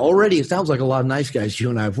 Now, already it sounds like a lot of nice guys you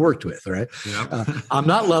and I have worked with, right? Yep. I'm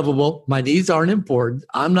not lovable. My needs aren't important.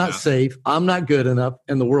 I'm not safe. I'm not good enough.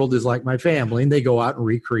 And the world is like my family. And they go out and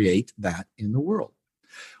recreate that in the world.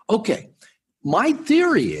 Okay. My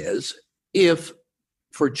theory is if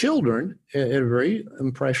for children at a very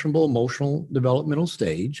impressionable emotional developmental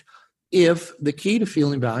stage, if the key to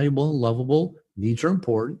feeling valuable and lovable, needs are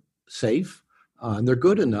important, safe, and they're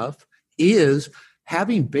good enough, is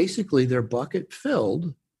having basically their bucket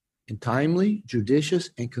filled in timely, judicious,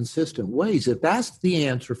 and consistent ways. If that's the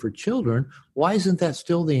answer for children, why isn't that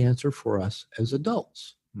still the answer for us as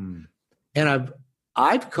adults? And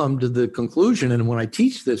I've come to the conclusion, and when I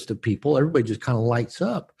teach this to people, everybody just kind of lights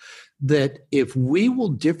up, that if we will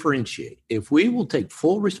differentiate, if we will take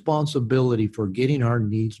full responsibility for getting our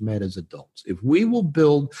needs met as adults, if we will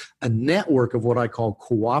build a network of what I call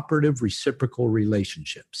cooperative reciprocal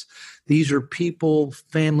relationships, these are people,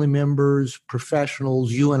 family members,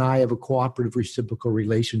 professionals, you and I have a cooperative reciprocal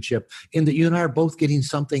relationship in that you and I are both getting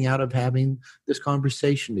something out of having this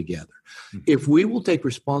conversation together. If we will take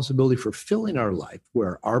responsibility for filling our life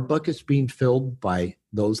where our bucket's being filled by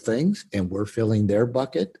those things and we're filling their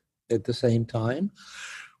bucket at the same time,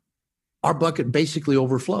 our bucket basically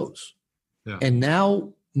overflows. And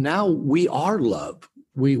now we are love.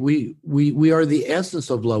 We are the essence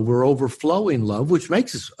of love. We're overflowing love, which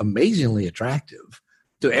makes us amazingly attractive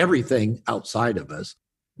to everything outside of us.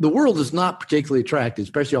 The world is not particularly attracted,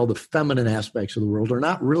 especially all the feminine aspects of the world are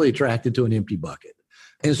not really attracted to an empty bucket.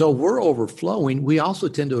 And so we're overflowing. We also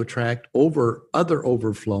tend to attract other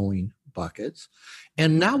overflowing buckets.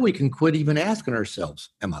 And now we can quit even asking ourselves,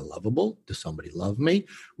 am I lovable? Does somebody love me?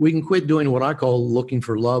 We can quit doing what I call looking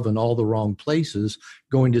for love in all the wrong places,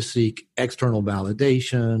 going to seek external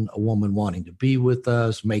validation, a woman wanting to be with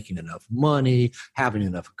us, making enough money, having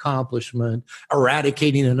enough accomplishment,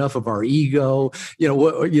 eradicating enough of our ego,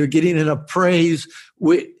 getting enough praise.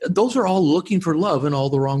 Those are all looking for love in all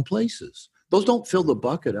the wrong places. those don't fill the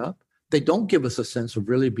bucket up. They don't give us a sense of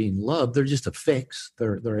really being loved. They're just a fix.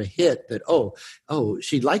 They're a hit that, oh,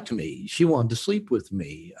 she liked me. She wanted to sleep with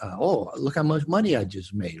me. Oh, look how much money I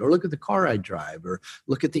just made. Or look at the car I drive. Or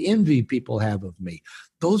look at the envy people have of me.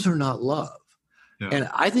 Those are not love. Yeah. And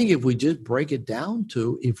I think if we just break it down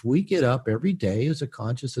to, if we get up every day as a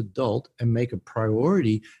conscious adult and make a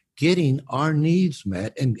priority getting our needs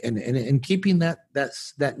met and keeping that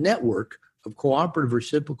network of cooperative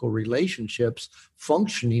reciprocal relationships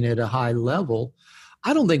functioning at a high level,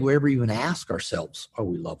 I don't think we ever even ask ourselves, are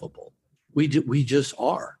we lovable? We just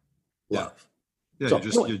are love. Yeah,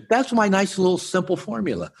 so that's my nice little simple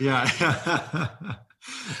formula. Yeah.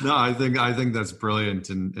 No, I think that's brilliant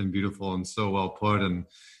and beautiful and so well put.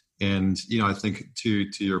 And I think to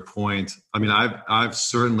your point, I mean, I've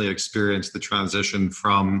certainly experienced the transition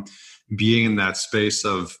from being in that space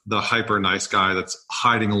of the hyper nice guy that's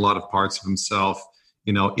hiding a lot of parts of himself,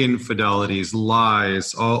 infidelities,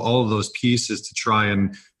 lies, all of those pieces to try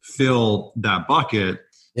and fill that bucket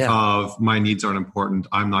of my needs aren't important,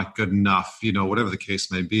 I'm not good enough, whatever the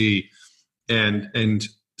case may be. And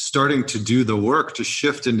starting to do the work to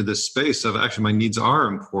shift into this space of actually my needs are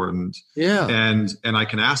important. Yeah. And I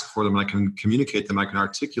can ask for them, I can communicate them, I can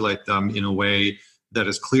articulate them in a way that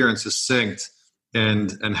is clear and succinct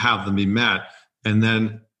and have them be met. And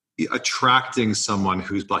then attracting someone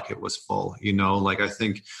whose bucket was full, I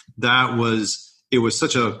think it was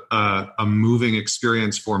such a moving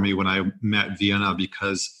experience for me when I met Vienna,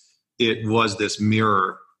 because it was this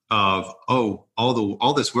mirror of,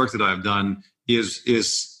 all this work that I've done is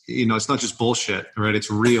it's not just bullshit, right?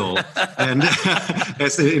 It's real. And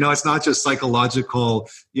it's not just psychological,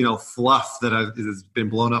 fluff that has been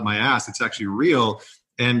blown up my ass. It's actually real.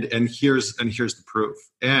 And here's the proof.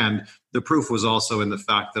 And the proof was also in the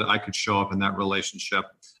fact that I could show up in that relationship.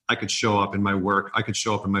 I could show up in my work. I could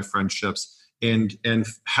show up in my friendships and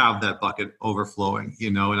have that bucket overflowing,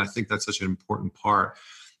 and I think that's such an important part.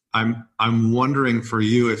 I'm wondering for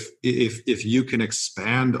you if you can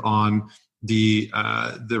expand on the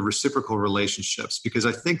reciprocal relationships, because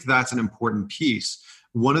I think that's an important piece.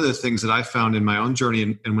 One of the things that I found in my own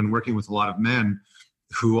journey and when working with a lot of men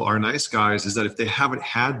who are nice guys is that if they haven't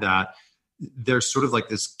had that, there's sort of like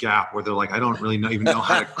this gap where they're like, I don't really even know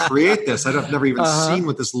how to create this. I've never even seen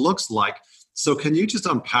what this looks like. So can you just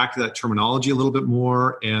unpack that terminology a little bit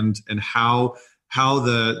more and how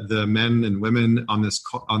the men and women on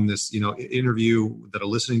this interview that are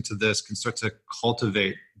listening to this can start to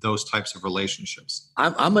cultivate those types of relationships?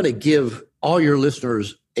 I'm going to give all your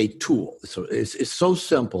listeners a tool. So it's so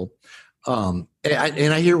simple. And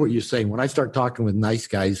I hear what you're saying. When I start talking with nice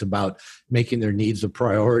guys about making their needs a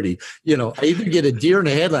priority, I either get a deer in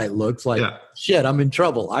the headlight looks like, shit, I'm in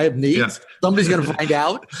trouble. I have needs. Yeah. Somebody's going to find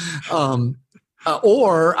out.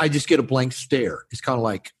 Or I just get a blank stare. It's kind of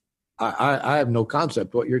like, I have no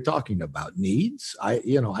concept what you're talking about. Needs? I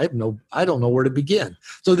don't know where to begin.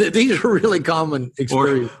 So these are really common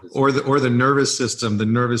experiences. Or the nervous system. The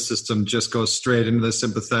nervous system just goes straight into the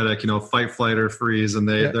sympathetic, fight, flight, or freeze, and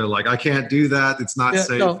they're like, I can't do that. It's not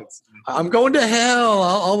safe. No, I'm going to hell.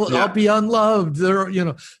 I'll be unloved.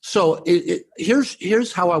 So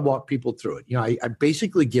here's how I walk people through it. I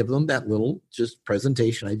basically give them that little just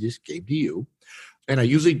presentation I just gave to you. And I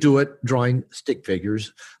usually do it drawing stick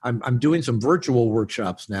figures. I'm doing some virtual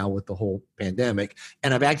workshops now with the whole pandemic,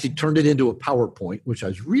 and I've actually turned it into a PowerPoint, which I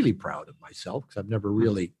was really proud of myself because I've never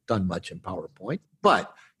really done much in PowerPoint.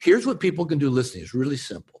 But here's what people can do listening. It's really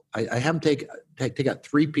simple. I have them take out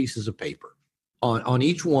 3 pieces of paper. On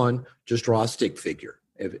each one, just draw a stick figure.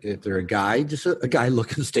 If they're a guy, just a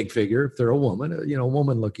guy-looking stick figure. If they're a woman, a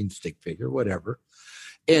woman-looking stick figure, whatever.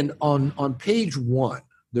 And on page 1,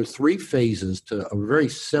 there's 3 phases to a very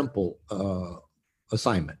simple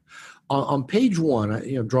assignment. On page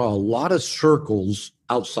 1, draw a lot of circles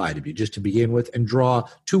outside of you just to begin with, and draw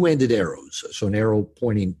 2-ended arrows. So an arrow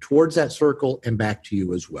pointing towards that circle and back to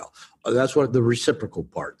you as well. That's what the reciprocal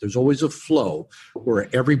part. There's always a flow where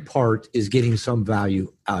every part is getting some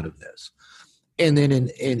value out of this. And then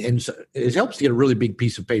and so it helps to get a really big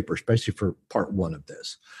piece of paper, especially for part 1 of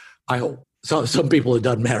this. I hope. So some people, it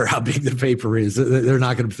doesn't matter how big the paper is. They're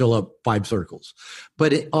not going to fill up 5 circles.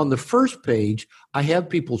 But on the first page, I have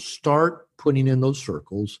people start putting in those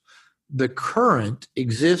circles the current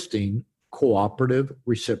existing cooperative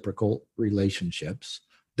reciprocal relationships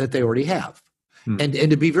that they already have. And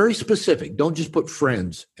to be very specific, don't just put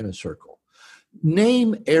friends in a circle.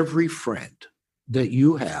 Name every friend that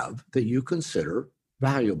you have that you consider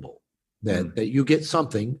valuable, that you get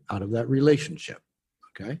something out of that relationship.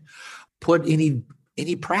 Okay. Put any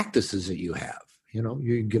practices that you have.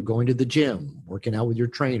 You get going to the gym, working out with your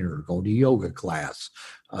trainer, going to yoga class,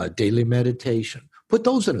 daily meditation. Put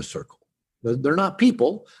those in a circle. They're not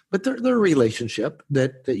people, but they're a relationship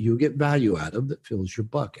that you get value out of that fills your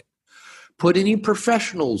bucket. Put any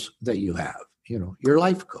professionals that you have, your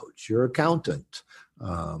life coach, your accountant,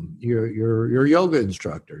 your yoga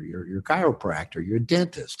instructor, your chiropractor, your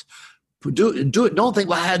dentist. Do it. Don't think,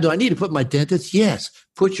 well, do I need to put my dentist? Yes,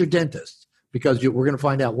 put your dentist, because we're going to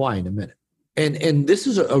find out why in a minute. And this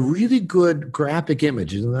is a really good graphic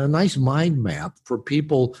image and a nice mind map for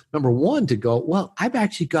people, number one, to go, well, I've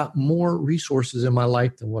actually got more resources in my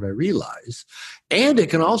life than what I realize. And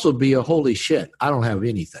it can also be a holy shit, I don't have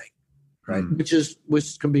anything, right?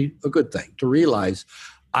 Which can be a good thing to realize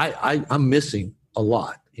I'm missing a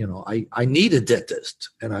lot. I need a dentist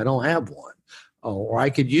and I don't have one. Or I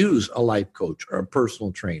could use a life coach or a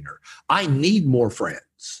personal trainer. I need more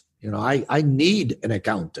friends. I need an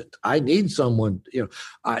accountant. I need someone,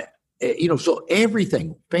 so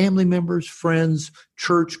everything, family members, friends,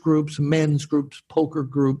 church groups, men's groups, poker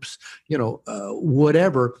groups,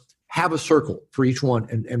 whatever, have a circle for each one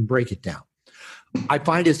and break it down. I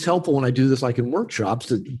find it's helpful when I do this, like in workshops,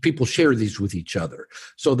 that people share these with each other.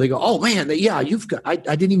 So they go, oh man, yeah, you've got, I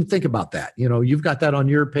didn't even think about that. You've got that on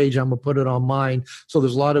your page. I'm going to put it on mine. So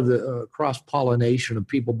there's a lot of the cross-pollination of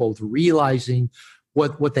people both realizing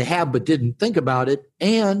what they have but didn't think about it,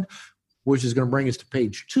 and which is going to bring us to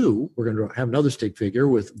page 2. We're going to have another stick figure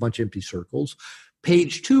with a bunch of empty circles.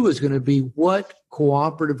 Page 2 is going to be, what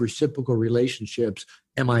cooperative reciprocal relationships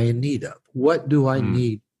am I in need of? What do I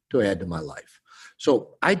need to add to my life?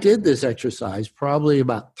 So I did this exercise probably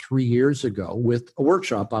about 3 years ago with a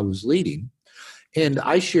workshop I was leading, and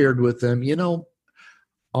I shared with them,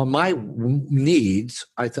 on my needs,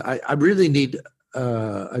 I really need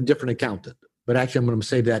a different accountant. But actually, I'm going to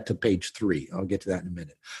save that to page 3. I'll get to that in a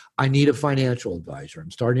minute. I need a financial advisor.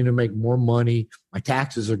 I'm starting to make more money. My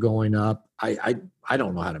taxes are going up. I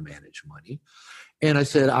don't know how to manage money. And I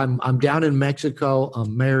said, I'm down in Mexico.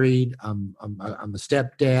 I'm married. I'm a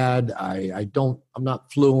stepdad. I'm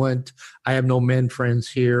not fluent. I have no men friends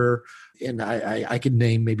here. And I could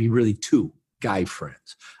name maybe really 2 guy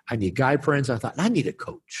friends. I need guy friends. I thought, I need a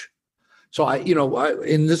coach. So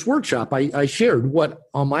in this workshop, I shared what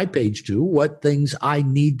on my page 2, what things I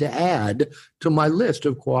need to add to my list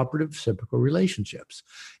of cooperative reciprocal relationships.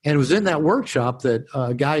 And it was in that workshop that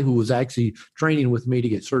a guy who was actually training with me to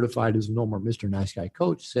get certified as a No More Mr. Nice Guy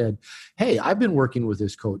coach said, hey, I've been working with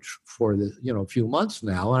this coach for a few months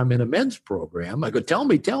now, and I'm in a men's program. I go, tell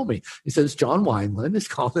me. He says, it's John Wineland. It's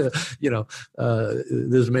called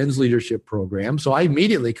this men's leadership program. So I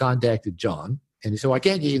immediately contacted John. And he said, well, I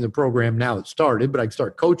can't get you in the program now it started, but I can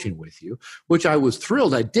start coaching with you, which I was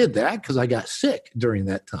thrilled I did that because I got sick during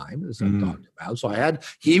that time, as I talked about. So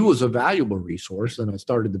he was a valuable resource, and I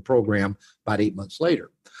started the program about 8 months later.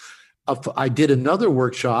 I did another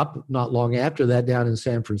workshop not long after that down in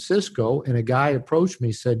San Francisco, and a guy approached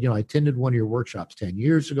me, said, I attended one of your workshops 10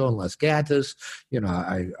 years ago in Los Gatos.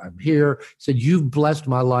 I'm here. He said, you've blessed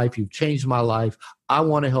my life. You've changed my life. I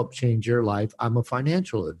want to help change your life. I'm a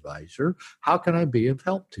financial advisor. How can I be of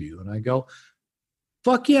help to you? And I go,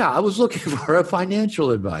 fuck yeah, I was looking for a financial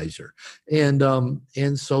advisor. And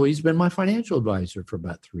so he's been my financial advisor for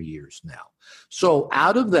about 3 years now. So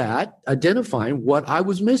out of that, identifying what I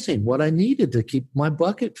was missing, what I needed to keep my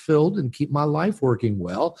bucket filled and keep my life working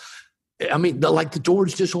well. I mean, the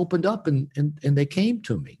doors just opened up and they came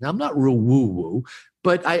to me. Now, I'm not real woo-woo,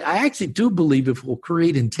 but I actually do believe if we'll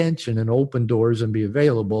create intention and open doors and be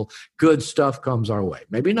available, good stuff comes our way.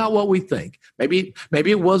 Maybe not what we think. Maybe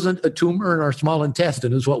it wasn't a tumor in our small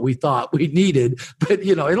intestine is what we thought we needed, but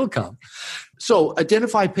it'll come. So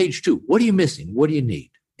identify page 2. What are you missing? What do you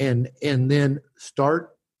need? And then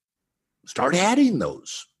start adding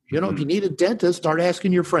those. If you need a dentist, start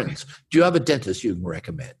asking your friends. Do you have a dentist you can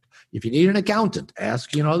recommend? If you need an accountant,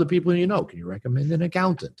 ask, other people can you recommend an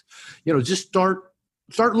accountant? Just start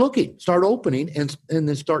looking, start opening, and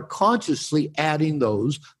then start consciously adding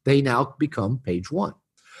those. They now become page 1. All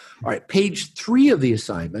right, page 3 of the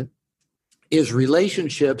assignment is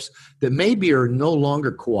relationships that maybe are no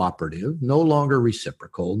longer cooperative, no longer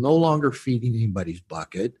reciprocal, no longer feeding anybody's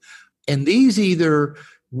bucket. And these either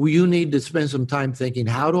you need to spend some time thinking,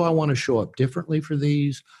 how do I want to show up differently for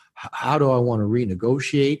these? How do I want to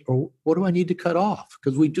renegotiate? Or what do I need to cut off?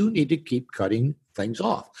 Because we do need to keep cutting things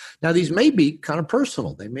off. Now, these may be kind of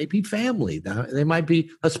personal. They may be family. They might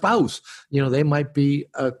be a spouse. They might be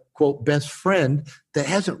a, quote, best friend that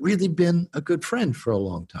hasn't really been a good friend for a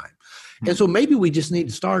long time. And so maybe we just need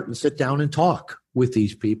to start and sit down and talk with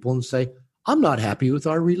these people and say, I'm not happy with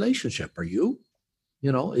our relationship. Are you?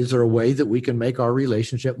 Is there a way that we can make our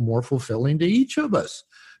relationship more fulfilling to each of us?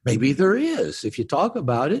 Maybe there is. If you talk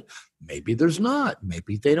about it, maybe there's not.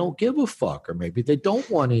 Maybe they don't give a fuck, or maybe they don't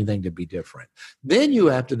want anything to be different. Then you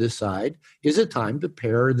have to decide, is it time to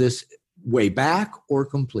pare this way back or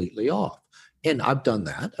completely off? And I've done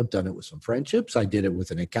that. I've done it with some friendships. I did it with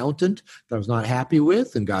an accountant that I was not happy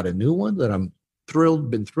with and got a new one that I'm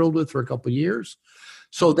been thrilled with for a couple of years.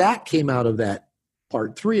 So that came out of that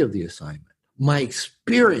part 3 of the assignment. My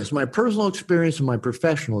experience, my personal experience and my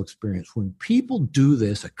professional experience, when people do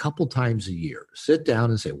this a couple times a year, sit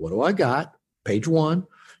down and say, what do I got? Page 1,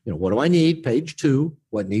 what do I need? Page 2,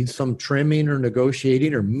 what needs some trimming or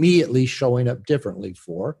negotiating or me at least showing up differently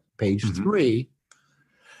for? Page 3.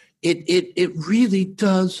 It really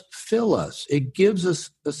does fill us. It gives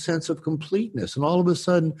us a sense of completeness. And all of a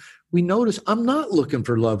sudden, we notice I'm not looking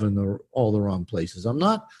for love in all the wrong places. I'm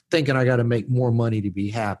not thinking I got to make more money to be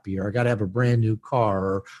happy, or I got to have a brand new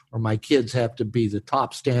car, or my kids have to be the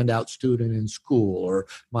top standout student in school, or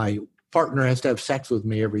my partner has to have sex with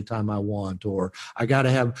me every time I want, or I got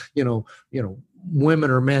to have,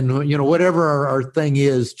 women or men, whatever our thing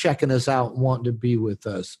is, checking us out and wanting to be with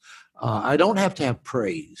us. I don't have to have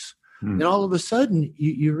praise. And all of a sudden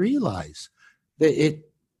you realize that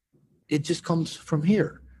it just comes from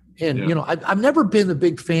here. And, I've never been a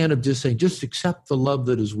big fan of just saying, just accept the love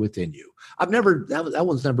that is within you. That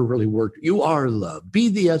one's never really worked. You are love. Be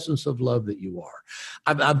the essence of love that you are.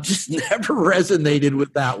 I've just never resonated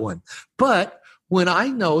with that one. But when I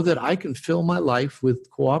know that I can fill my life with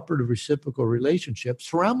cooperative reciprocal relationships,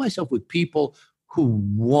 surround myself with people who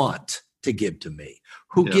want to give to me,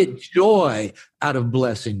 who get joy out of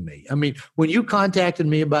blessing me. I mean, when you contacted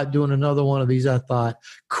me about doing another one of these, I thought,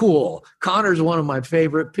 cool, Connor's one of my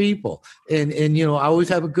favorite people. And I always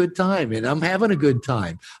have a good time, and I'm having a good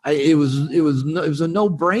time. It was a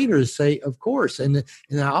no-brainer to say, of course. And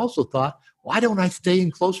I also thought, why don't I stay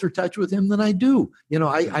in closer touch with him than I do?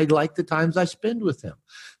 I like the times I spend with him.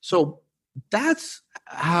 So that's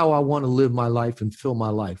how I want to live my life and fill my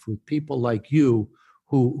life, with people like you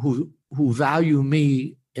who value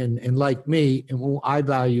me and like me, and who I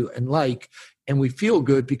value and like, and we feel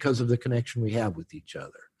good because of the connection we have with each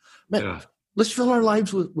other. Man, let's fill our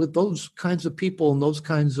lives with those kinds of people and those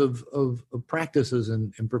kinds of practices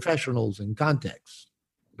and professionals and contexts.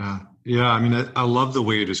 Yeah. I mean, I love the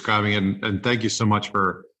way you're describing it, and thank you so much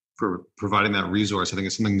for providing that resource. I think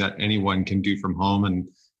it's something that anyone can do from home and,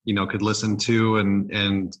 could listen to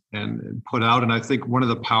and put out. And I think one of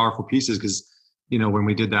the powerful pieces, because when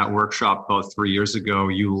we did that workshop about 3 years ago,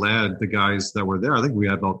 you led the guys that were there. I think we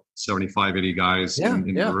had about 75, 80 guys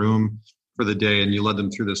in the room for the day, and you led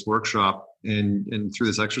them through this workshop and through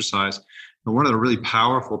this exercise. And one of the really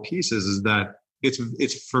powerful pieces is that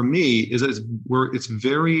it's for me, it's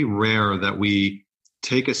very rare that we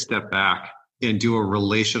take a step back and do a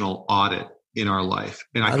relational audit in our life.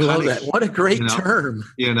 And I love that. What a great term.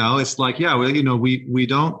 It's like, we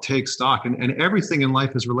don't take stock, and everything in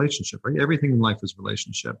life is relationship, right? Everything in life is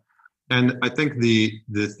relationship. And I think the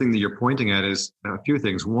thing that you're pointing at is a few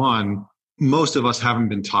things. One, most of us haven't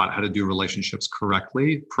been taught how to do relationships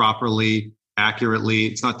correctly, properly, accurately.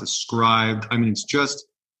 It's not described. I mean, it's just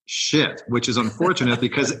shit, which is unfortunate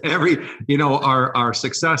because our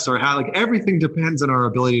success or how, like, everything depends on our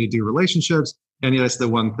ability to do relationships. And that's the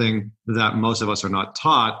one thing that most of us are not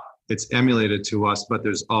taught. It's emulated to us, but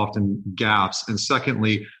there's often gaps. And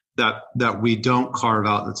secondly, that we don't carve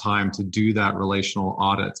out the time to do that relational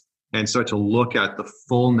audit and start to look at the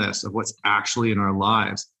fullness of what's actually in our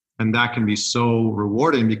lives. And that can be so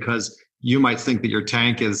rewarding, because you might think that your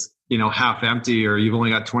tank is, half empty, or you've only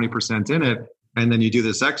got 20% in it. And then you do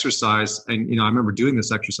this exercise, and, I remember doing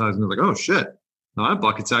this exercise and I was like, oh shit, no, that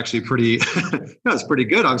bucket's actually pretty, it's pretty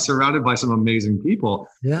good. I'm surrounded by some amazing people.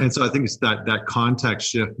 Yeah. And so I think it's that context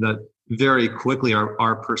shift that very quickly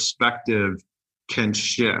our perspective can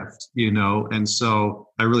shift, and so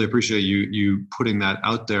I really appreciate you putting that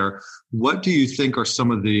out there. What do you think are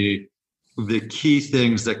some of the key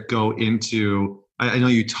things that go into, I know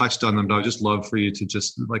you touched on them, but I would just love for you to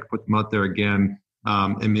just like put them out there again,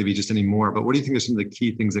 and maybe just any more. But what do you think are some of the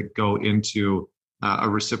key things that go into a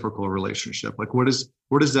reciprocal relationship? Like, what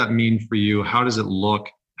does that mean for you? How does it look?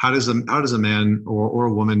 How does a man or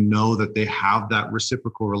a woman know that they have that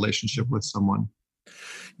reciprocal relationship with someone?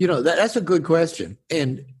 That's a good question.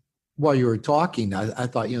 And while you were talking, I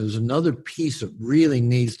thought, there's another piece that really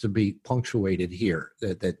needs to be punctuated here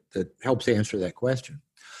that helps answer that question,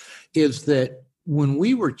 is that when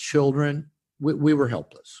we were children, we were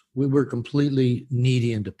helpless. We were completely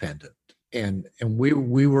needy and dependent. And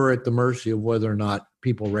we were at the mercy of whether or not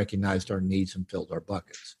people recognized our needs and filled our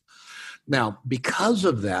buckets. Now, because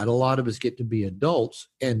of that, a lot of us get to be adults,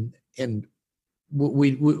 and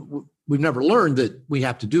we've never learned that we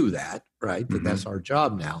have to do that, right? That that's our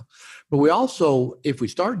job now. But we also, if we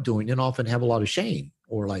start doing it, often have a lot of shame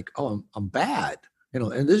or like, oh, I'm bad.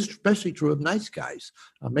 And this is especially true of nice guys.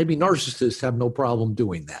 Maybe narcissists have no problem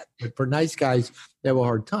doing that, but for nice guys, they have a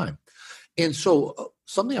hard time. And so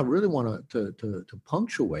something I really want to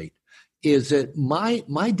punctuate is that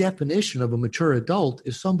my definition of a mature adult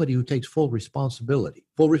is somebody who takes full responsibility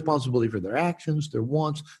for their actions, their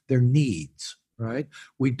wants, their needs, right?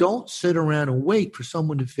 We don't sit around and wait for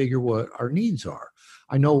someone to figure what our needs are.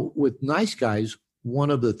 I know with nice guys,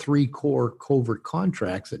 one of the 3 core covert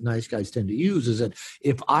contracts that nice guys tend to use is that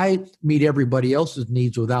if I meet everybody else's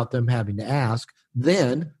needs without them having to ask,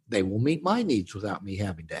 then they will meet my needs without me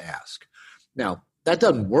having to ask. Now, that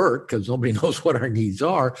doesn't work because nobody knows what our needs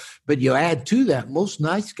are, but you add to that, most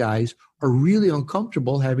nice guys are really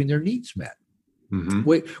uncomfortable having their needs met.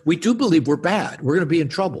 We do believe we're bad. We're going to be in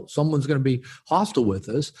trouble. Someone's going to be hostile with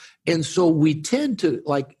us. And so we tend to,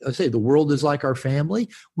 like I say, the world is like our family.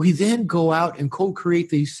 We then go out and co-create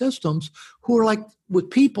these systems who are like with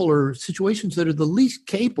people or situations that are the least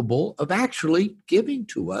capable of actually giving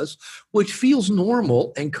to us, which feels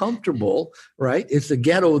normal and comfortable, right? It's a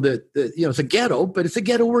ghetto it's a ghetto, but it's a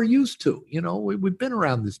ghetto we're used to. We've been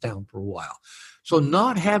around this town for a while. So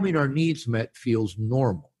not having our needs met feels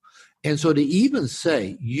normal. And so to even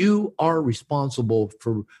say you are responsible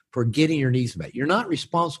for getting your needs met, you're not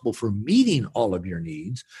responsible for meeting all of your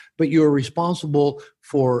needs, but you're responsible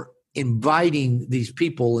for inviting these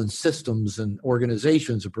people and systems and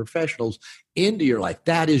organizations and professionals into your life.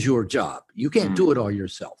 That is your job. You can't do it all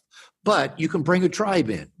yourself, but you can bring a tribe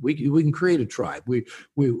in. We can create a tribe.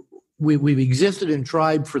 We've existed in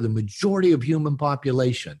tribe for the majority of human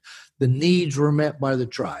population. The needs were met by the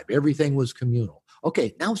tribe. Everything was communal.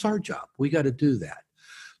 Okay, now it's our job. We got to do that.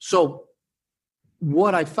 So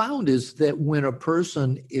what I found is that when a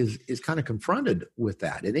person is kind of confronted with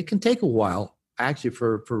that, and it can take a while actually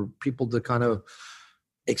for people to kind of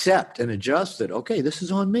accept and adjust that, okay, this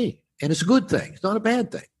is on me. And it's a good thing. It's not a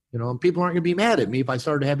bad thing. And people aren't going to be mad at me if I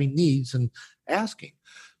started having needs and asking.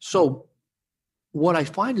 So what I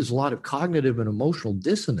find is a lot of cognitive and emotional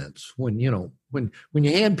dissonance when you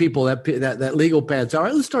hand people that legal pad. All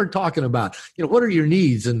right, let's start talking about, what are your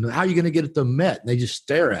needs and how are you going to get them met? And they just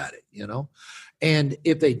stare at it, And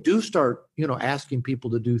if they do start, asking people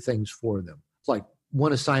to do things for them, it's like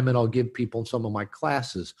one assignment I'll give people in some of my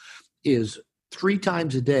classes is 3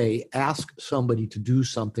 times a day, ask somebody to do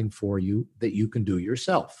something for you that you can do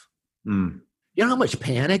yourself. You know how much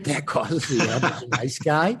panic that causes the average nice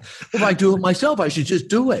guy? If I do it myself, I should just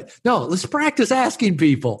do it. No, let's practice asking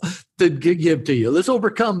people to give to you. Let's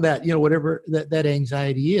overcome that, whatever that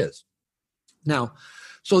anxiety is. Now,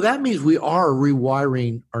 so that means we are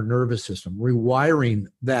rewiring our nervous system, rewiring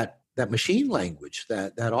that machine language,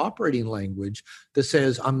 that operating language that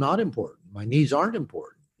says, I'm not important. My needs aren't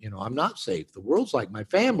important. I'm not safe. The world's like my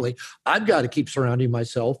family. I've got to keep surrounding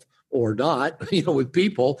myself or not, with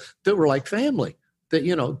people that were like family that,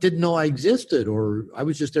 didn't know I existed or I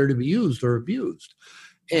was just there to be used or abused.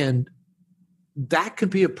 And that could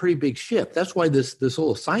be a pretty big shift. That's why this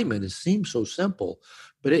whole assignment seems so simple,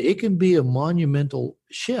 but it can be a monumental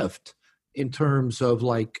shift in terms of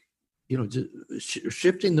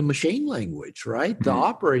shifting the machine language, right? The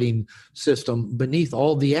operating system beneath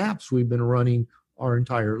all the apps we've been running our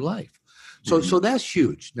entire life. So that's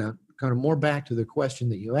huge. Now, kind of more back to the question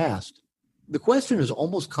that you asked. The question is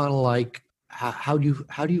almost kind of like, how do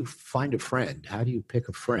you find a friend? How do you pick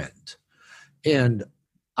a friend? And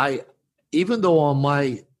even though on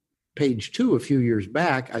my page 2 a few years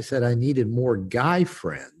back, I said I needed more guy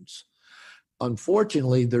friends.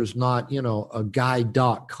 Unfortunately, there's not, a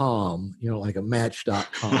guy.com, like a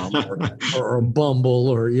match.com or a Bumble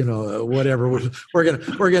or, whatever. We're going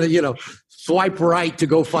to, swipe right to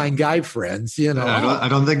go find guy friends, I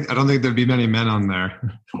don't think there'd be many men on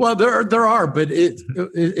there. Well, there are, but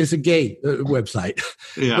it's a gay website.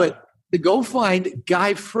 Yeah. But to go find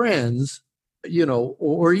guy friends,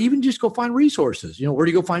 or even just go find resources. Where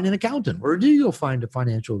do you go find an accountant? Where do you go find a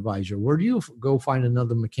financial advisor? Where do you go find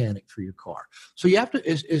another mechanic for your car? So you have to,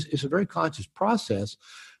 it's a very conscious process,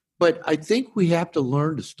 but I think we have to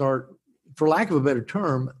learn to start, for lack of a better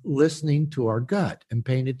term, listening to our gut and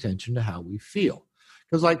paying attention to how we feel.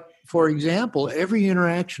 Because for example, every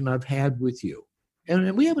interaction I've had with you,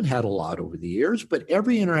 and we haven't had a lot over the years, but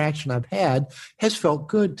every interaction I've had has felt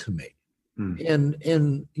good to me. And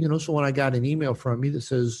so when I got an email from you that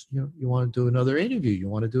says, you want to do another interview, you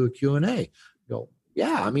want to do a Q&A, go,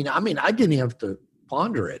 yeah, I mean, I didn't have to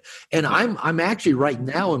ponder it. And I'm actually right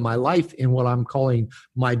now in my life in what I'm calling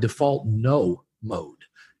my default no mode.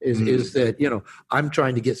 Is that, I'm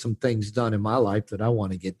trying to get some things done in my life that I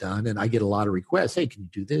want to get done. And I get a lot of requests. Hey, can you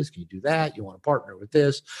do this? Can you do that? You want to partner with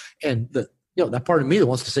this? And that part of me that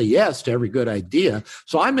wants to say yes to every good idea.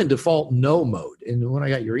 So I'm in default no mode. And when I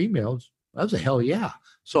got your emails, that was a hell yeah.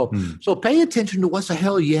 So pay attention to what's a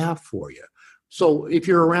hell yeah for you. So if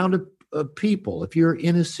you're around people, if you're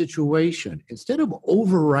in a situation, instead of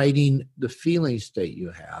overriding the feeling state you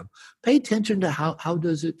have, pay attention to how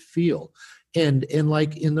does it feel. And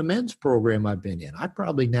like in the men's program I've been in, I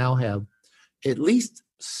probably now have at least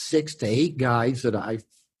 6 to 8 guys that I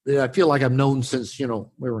feel like I've known since, we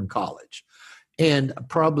were in college. And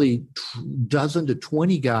probably dozen to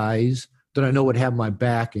 20 guys that I know would have my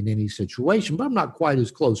back in any situation, but I'm not quite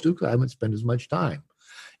as close to because I haven't spent as much time.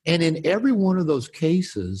 And in every one of those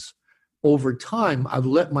cases, over time, I've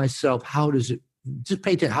let myself, just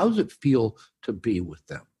pay attention, how does it feel to be with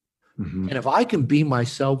them? Mm-hmm. And if I can be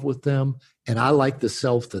myself with them, and I like the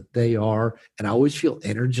self that they are, and I always feel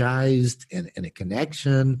energized and a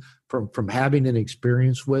connection from having an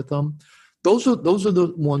experience with them, those are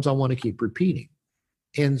the ones I want to keep repeating.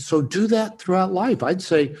 And so do that throughout life. I'd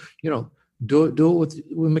say, do it with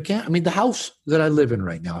mechanics. I mean, the house that I live in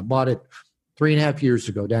right now, I bought it 3.5 years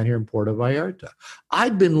ago down here in Puerto Vallarta.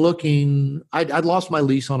 I'd been looking, I'd lost my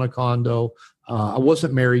lease on a condo. I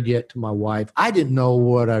wasn't married yet to my wife. I didn't know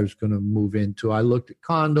what I was going to move into. I looked at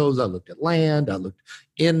condos. I looked at land. I looked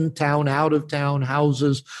in town, out of town,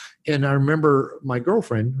 houses. And I remember my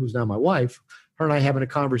girlfriend, who's now my wife, her and I having a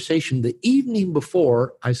conversation the evening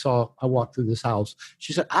before I walked through this house.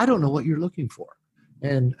 She said, I don't know what you're looking for.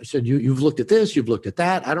 And I said, you've looked at this, you've looked at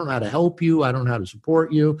that. I don't know how to help you. I don't know how to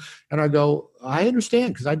support you. And I go, I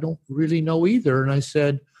understand because I don't really know either. And I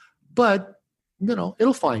said, but,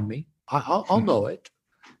 it'll find me. I'll know it.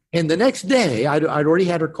 And the next day, I'd already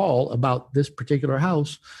had her call about this particular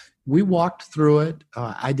house. We walked through it.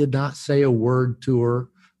 I did not say a word to her,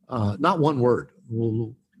 not one word.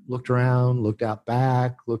 We looked around, looked out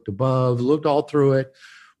back, looked above, looked all through it,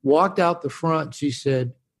 walked out the front. She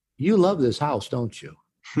said, you love this house, don't you?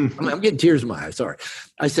 I'm getting tears in my eyes. Sorry.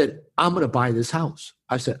 I said, I'm going to buy this house.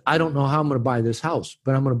 I said, I don't know how I'm going to buy this house,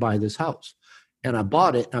 but I'm going to buy this house. And I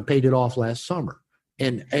bought it and I paid it off last summer.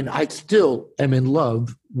 And I still am in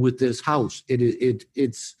love with this house.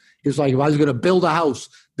 It's like if I was going to build a house,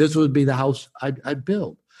 this would be the house I'd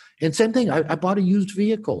build. And same thing, I bought a used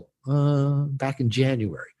vehicle back in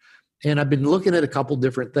January. And I've been looking at a couple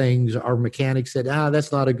different things. Our mechanic said,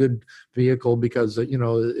 that's not a good vehicle because,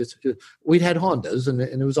 we'd had Hondas and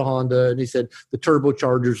it was a Honda. And he said, the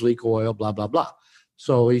turbochargers leak oil, blah, blah, blah.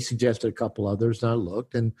 So he suggested a couple others and I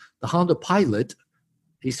looked. And the Honda Pilot,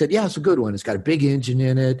 he said, yeah, it's a good one. It's got a big engine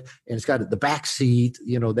in it, and it's got the back seat,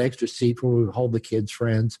 the extra seat where we hold the kids'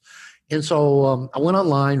 friends. And so I went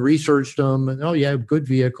online, researched them, and good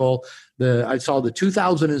vehicle. I saw the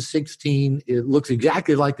 2016. It looks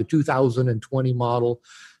exactly like the 2020 model.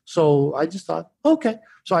 So I just thought, okay.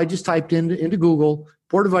 So I just typed into Google,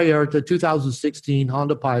 Puerto Vallarta 2016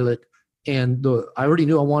 Honda Pilot, and I already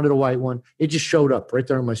knew I wanted a white one. It just showed up right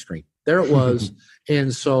there on my screen. There it was.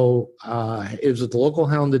 And so it was at the local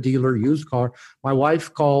Honda dealer, used car. My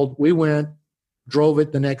wife called. We went, drove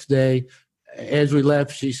it the next day. As we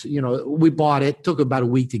left, we bought it. Took about a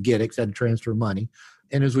week to get it because I had to transfer money.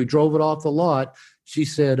 And as we drove it off the lot, she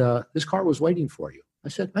said, this car was waiting for you. I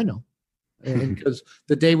said, I know. And because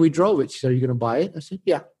the day we drove it, she said, are you going to buy it? I said,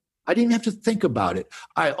 yeah. I didn't have to think about it.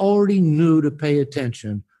 I already knew to pay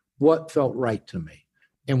attention what felt right to me.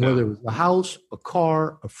 And whether it was a house, a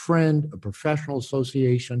car, a friend, a professional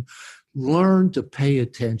association, learn to pay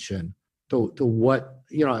attention to what,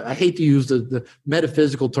 I hate to use the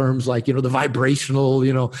metaphysical terms like, the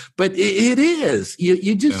vibrational, but it is.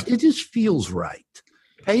 It just feels right.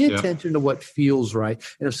 Pay attention to what feels right.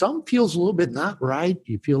 And if something feels a little bit not right,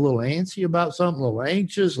 you feel a little antsy about something, a little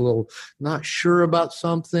anxious, a little not sure about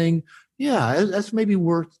something, that's maybe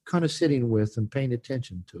worth kind of sitting with and paying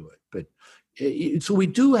attention to it. But so we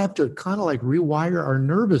do have to kind of like rewire our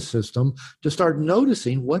nervous system to start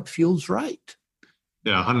noticing what feels right.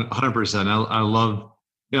 Yeah, 100%. I love,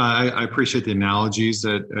 I appreciate the analogies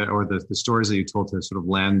or the stories that you told to sort of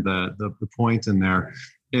land the point in there,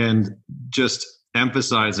 and just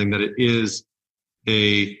emphasizing that it is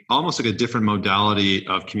almost like a different modality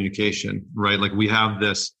of communication, right? Like we have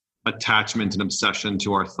this attachment and obsession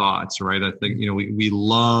to our thoughts, right? I think, we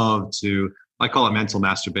love to, I call it mental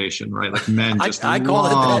masturbation, right? Like men just I call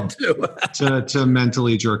it that too. to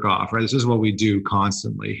mentally jerk off, right? This is what we do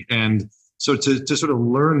constantly. And so to sort of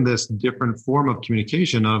learn this different form of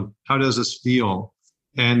communication of how does this feel?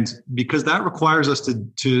 And because that requires us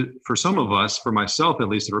to, for some of us, for myself at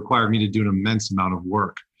least, it required me to do an immense amount of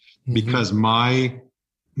work, because my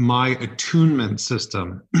attunement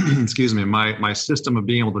system, excuse me, my system of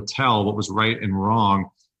being able to tell what was right and wrong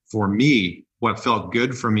for me, what felt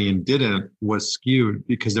good for me and didn't, was skewed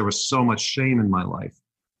because there was so much shame in my life.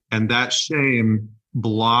 And that shame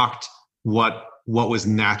blocked what was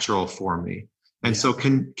natural for me. And so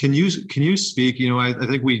can you speak, I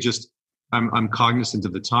think I'm cognizant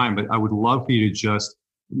of the time, but I would love for you to just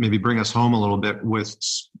maybe bring us home a little bit with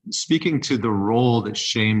speaking to the role that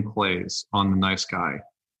shame plays on the nice guy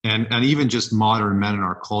and even just modern men in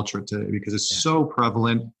our culture today, because it's so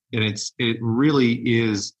prevalent, and it really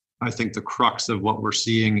is, I think, the crux of what we're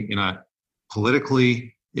seeing in a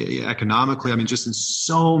politically, economically, just in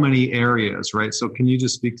so many areas, right? So can you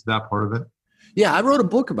just speak to that part of it? Yeah, I wrote a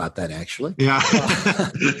book about that, actually. Yeah.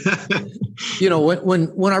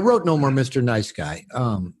 When I wrote No More Mr. Nice Guy,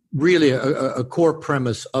 really a core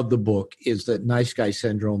premise of the book is that nice guy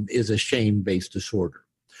syndrome is a shame-based disorder.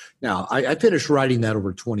 Now, I finished writing that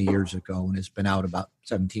over 20 years ago, and it's been out about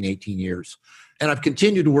 17, 18 years. And I've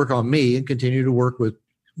continued to work on me and continue to work with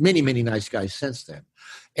many, many nice guys since then.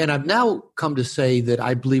 And I've now come to say that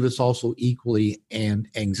I believe it's also equally an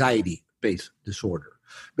anxiety-based disorder.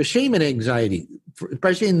 But shame and anxiety,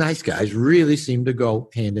 especially in nice guys, really seem to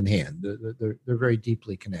go hand in hand. They're very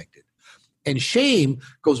deeply connected. And shame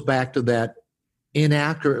goes back to that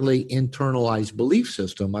inaccurately internalized belief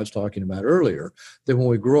system I was talking about earlier, that when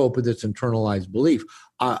we grow up with this internalized belief,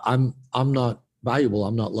 I'm not valuable,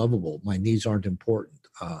 I'm not lovable, my needs aren't important,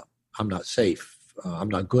 I'm not safe, I'm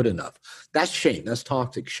not good enough. That's shame. That's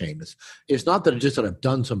toxic shame. It's not that just that I've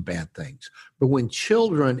done some bad things, but when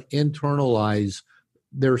children internalize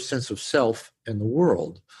their sense of self and the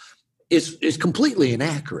world, is completely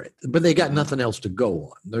inaccurate, but they got nothing else to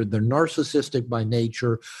go on. They're narcissistic by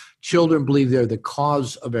nature. Children believe they're the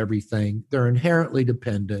cause of everything. They're inherently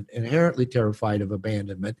dependent, inherently terrified of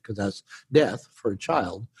abandonment, because that's death for a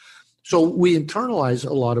child. So we internalize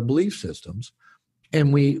a lot of belief systems,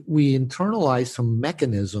 and we internalize some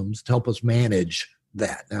mechanisms to help us manage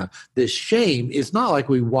that. Now, this shame is not like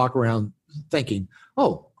we walk around thinking,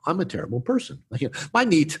 oh, I'm a terrible person. My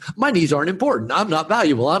needs aren't important. I'm not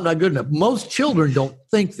valuable. I'm not good enough. Most children don't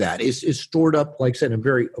think that. It's stored up, like I said, in a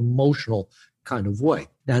very emotional kind of way.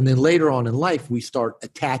 And then later on in life, we start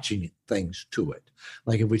attaching things to it.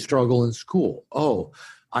 Like if we struggle in school,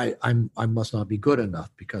 I must not be good enough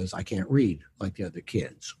because I can't read like the other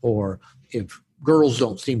kids. Or if girls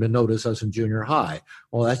don't seem to notice us in junior high,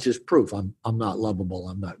 well, that's just proof I'm not lovable.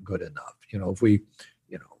 I'm not good enough.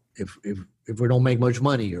 If we don't make much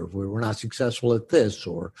money, or if we're not successful at this,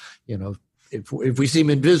 or, if we seem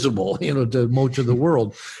invisible, to most of the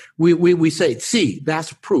world, we say, see,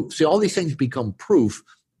 that's proof. See, all these things become proof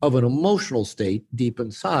of an emotional state deep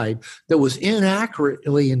inside that was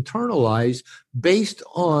inaccurately internalized based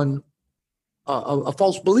on a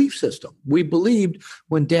false belief system. We believed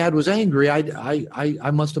when Dad was angry,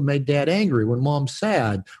 I must have made Dad angry. When Mom's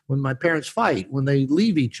sad, when my parents fight, when they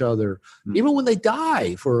leave each other, even when they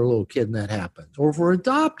die for a little kid and that happens, or if we're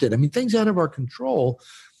adopted. Things out of our control.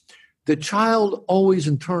 The child always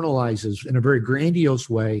internalizes in a very grandiose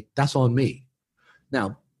way, that's on me.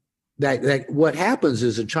 Now, that what happens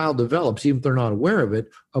is a child develops, even if they're not aware of it,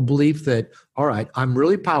 a belief that, all right, I'm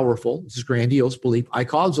really powerful. This is grandiose belief. I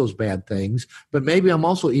cause those bad things, but maybe I'm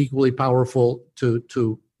also equally powerful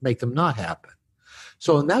to make them not happen.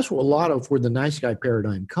 So, and that's what a lot of where the nice guy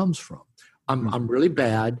paradigm comes from. I'm really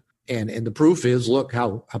bad. And the proof is, look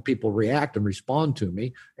how people react and respond to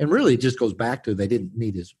me. And really it just goes back to they didn't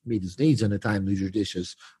meet his needs in a timely,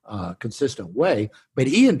 judicious, consistent way. But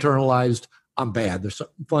he internalized, I'm bad. There's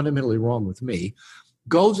something fundamentally wrong with me.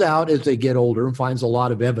 Goes out as they get older and finds a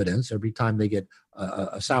lot of evidence every time they get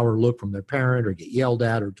a sour look from their parent, or get yelled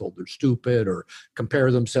at, or told they're stupid, or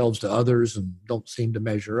compare themselves to others and don't seem to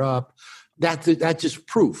measure up. That's just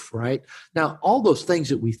proof, right? Now, all those things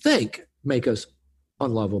that we think make us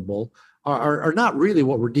unlovable are not really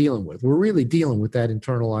what we're dealing with. We're really dealing with that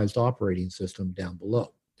internalized operating system down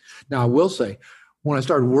below. Now, I will say, when I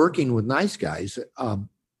started working with nice guys,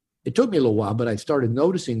 it took me a little while, but I started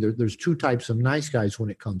noticing there's two types of nice guys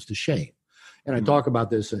when it comes to shame. And I talk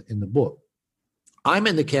about this in the book. I'm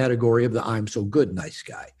in the category of the I'm so good nice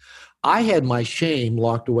guy. I had my shame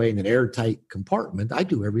locked away in an airtight compartment. I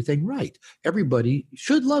do everything right. Everybody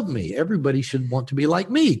should love me. Everybody should want to be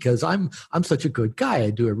like me because I'm such a good guy.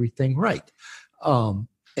 I do everything right. And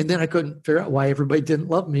then I couldn't figure out why everybody didn't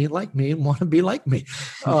love me, like me, and want to be like me.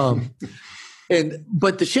 But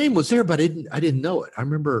the shame was there, but I didn't know it. I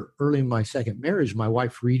remember early in my second marriage, my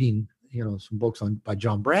wife reading some books by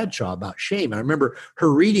John Bradshaw about shame. And I remember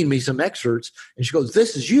her reading me some excerpts, and she goes,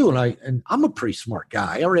 "This is you." And I'm a pretty smart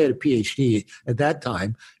guy. I already had a PhD at that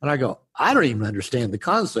time. And I go, I don't even understand the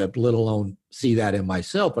concept, let alone see that in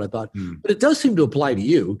myself. But I thought, but it does seem to apply to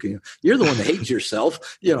you. You're the one that hates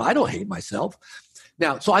yourself. I don't hate myself.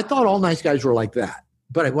 Now, so I thought all nice guys were like that.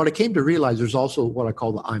 But what I came to realize, there's also what I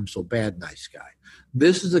call the I'm so bad nice guy.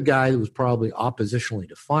 This is a guy that was probably oppositionally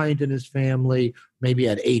defined in his family, maybe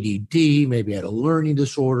had ADD, maybe had a learning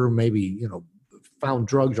disorder, maybe, found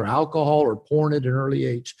drugs or alcohol or porn at an early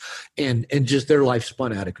age, and just their life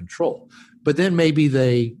spun out of control. But then maybe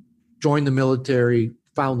they joined the military,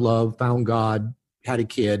 found love, found God, had a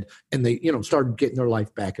kid, and they, started getting their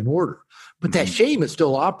life back in order. But that shame is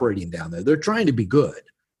still operating down there. They're trying to be good.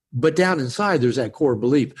 But down inside, there's that core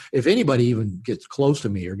belief. If anybody even gets close to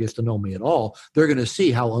me or gets to know me at all, they're going to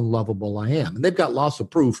see how unlovable I am. And they've got lots of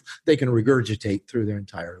proof they can regurgitate through their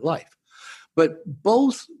entire life. But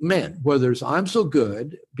both men, whether it's I'm so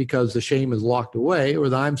good because the shame is locked away, or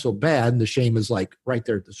the I'm so bad and the shame is like right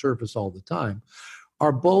there at the surface all the time,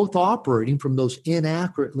 are both operating from those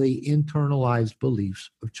inaccurately internalized beliefs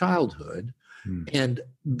of childhood. And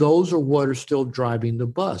those are what are still driving the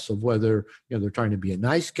bus of whether they're trying to be a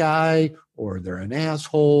nice guy, or they're an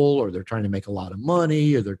asshole, or they're trying to make a lot of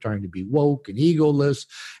money, or they're trying to be woke and egoless.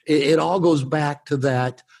 It all goes back to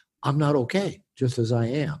that I'm not okay just as I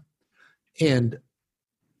am. And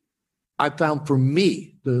I found for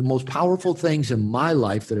me the most powerful things in my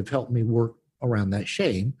life that have helped me work around that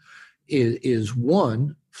shame is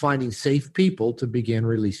one, finding safe people to begin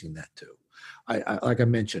releasing that to. I like I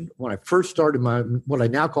mentioned, when I first started what I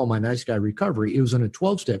now call my nice guy recovery, it was in a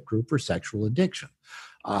 12-step group for sexual addiction.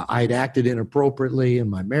 I'd acted inappropriately in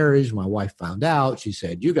my marriage. My wife found out. She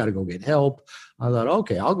said, "You got to go get help." I thought,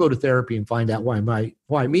 okay, I'll go to therapy and find out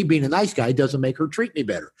why me being a nice guy doesn't make her treat me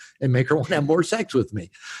better and make her want to have more sex with me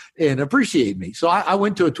and appreciate me. So I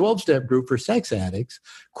went to a 12-step group for sex addicts,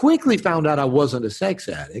 quickly found out I wasn't a sex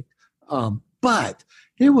addict, but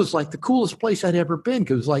it was like the coolest place I'd ever been,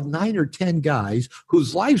 because it was like 9 or 10 guys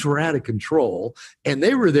whose lives were out of control, and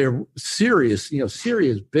they were there serious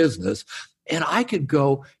business. And I could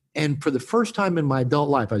go, and for the first time in my adult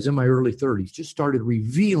life, I was in my early 30s, just started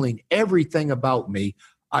revealing everything about me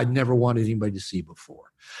I'd never wanted anybody to see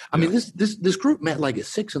before. I mean, this group met like at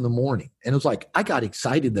 6 a.m, and it was like I got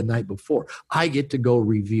excited the night before. I get to go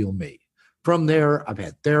reveal me. From there, I've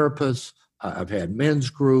had therapists, I've had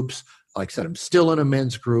men's groups. Like I said, I'm still in a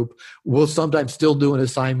men's group. We'll sometimes still do an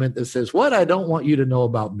assignment that says, what I don't want you to know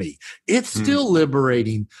about me. It's still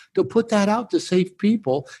liberating to put that out to safe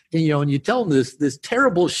people. And, and you tell them this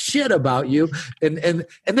terrible shit about you, and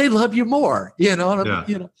they love you more,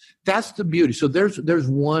 that's the beauty. So there's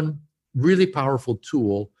one really powerful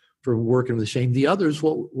tool for working with shame. The other is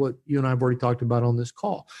what you and I have already talked about on this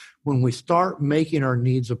call. When we start making our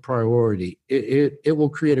needs a priority, it will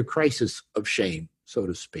create a crisis of shame, so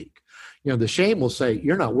to speak. The shame will say,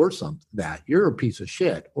 you're not worth that. You're a piece of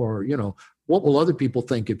shit. Or, what will other people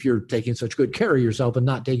think if you're taking such good care of yourself and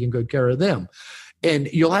not taking good care of them? And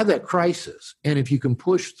you'll have that crisis. And if you can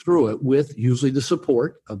push through it with usually the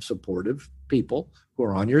support of supportive people who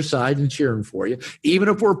are on your side and cheering for you, even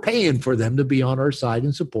if we're paying for them to be on our side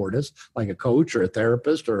and support us, like a coach or a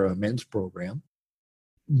therapist or a men's program,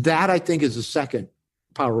 that I think is the second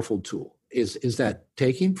powerful tool, is that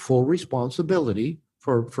taking full responsibility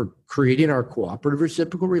for creating our cooperative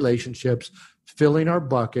reciprocal relationships, filling our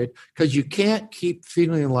bucket, because you can't keep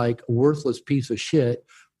feeling like a worthless piece of shit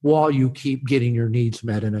while you keep getting your needs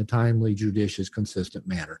met in a timely, judicious, consistent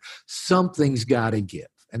manner. Something's got to give.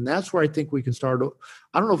 And that's where I think we can start.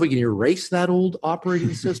 I don't know if we can erase that old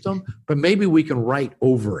operating system, but maybe we can write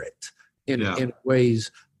over it in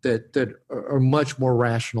ways that are much more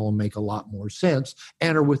rational and make a lot more sense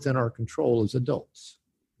and are within our control as adults.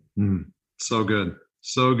 So good.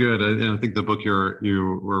 So good. And I think the book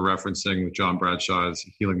you were referencing with John Bradshaw is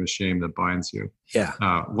Healing the Shame That Binds You. Yeah.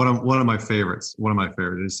 One of my favorites.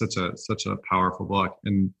 It's such a powerful book.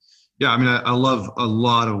 And yeah, I mean, I love a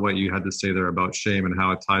lot of what you had to say there about shame and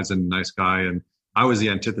how it ties in nice guy. And I was the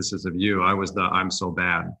antithesis of you. I was the I'm so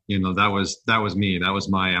bad. That was me. That was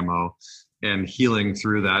my MO. And healing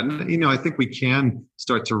through that. And, I think we can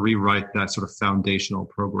start to rewrite that sort of foundational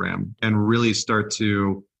program and really start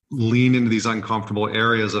to lean into these uncomfortable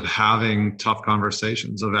areas of having tough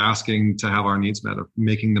conversations, of asking to have our needs met, of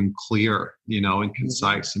making them clear, and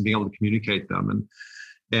concise, and being able to communicate them,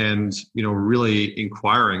 and really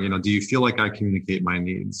inquiring, do you feel like I communicate my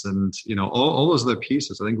needs? And, all those other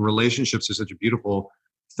pieces. I think relationships are such a beautiful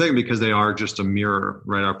thing because they are just a mirror,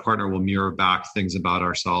 right? Our partner will mirror back things about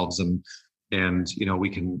ourselves. And and, we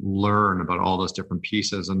can learn about all those different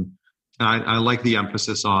pieces. And I like the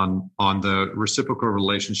emphasis on the reciprocal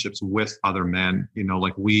relationships with other men.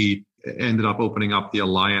 Like we ended up opening up the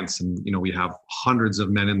alliance, and we have hundreds of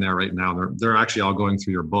men in there right now. They're actually all going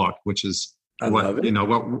through your book, which is what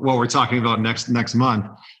we're talking about next month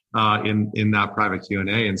in that private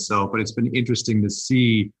Q&A. And so, but it's been interesting to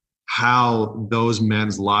see how those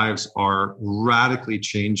men's lives are radically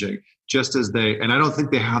changing, just as and I don't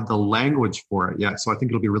think they have the language for it yet. So I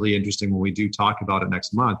think it'll be really interesting when we do talk about it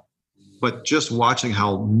next month. But just watching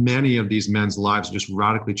how many of these men's lives are just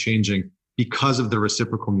radically changing because of the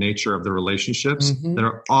reciprocal nature of the relationships that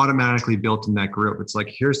are automatically built in that group. It's like,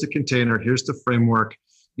 here's the container, here's the framework,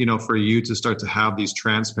 for you to start to have these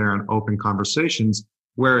transparent, open conversations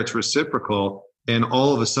where it's reciprocal. And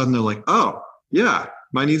all of a sudden they're like, oh yeah,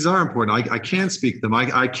 my needs are important. I can speak them.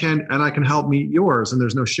 I can help meet yours. And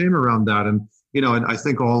there's no shame around that. And, and I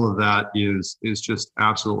think all of that is just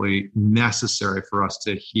absolutely necessary for us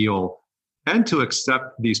to heal and to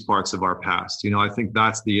accept these parts of our past. I think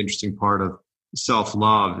that's the interesting part of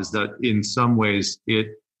self-love, is that in some ways it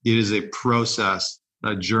is a process,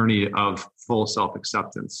 a journey of full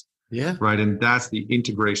self-acceptance. Yeah. Right. And that's the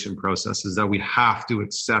integration process, is that we have to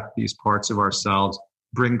accept these parts of ourselves,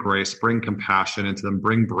 bring grace, bring compassion into them,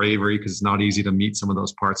 bring bravery, because it's not easy to meet some of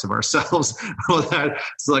those parts of ourselves. That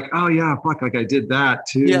it's like, oh yeah, fuck, like I did that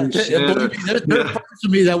too. Yeah. There are parts of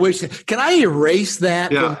me that wish, can I erase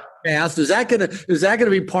that? Yeah. Past? Is that gonna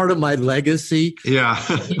be part of my legacy? Yeah.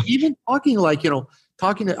 Even talking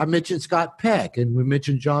I mentioned Scott Peck, and we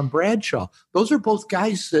mentioned John Bradshaw. Those are both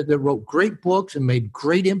guys that wrote great books and made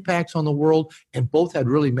great impacts on the world, and both had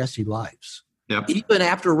really messy lives. Yep. Even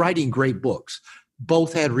after writing great books,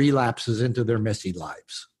 both had relapses into their messy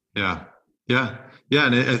lives. Yeah. Yeah. Yeah.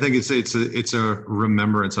 And I think it's a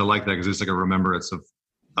remembrance. I like that, because it's like a remembrance of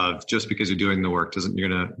just because you're doing the work doesn't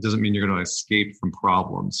mean you're going to escape from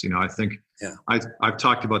problems. I think I've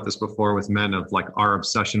talked about this before with men, of like our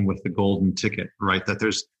obsession with the golden ticket, right? That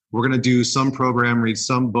we're going to do some program, read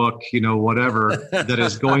some book, whatever, that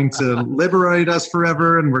is going to liberate us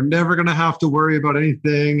forever. And we're never going to have to worry about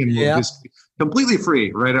anything. And we'll just be completely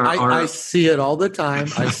free, right? I see it all the time.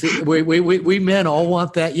 I see we men all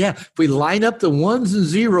want that. Yeah. If we line up the ones and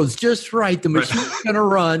zeros just right, the machine's going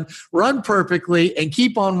to run perfectly and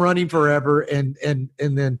keep on running forever. And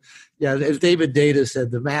then, yeah, as David Data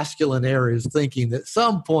said, the masculine era is thinking that at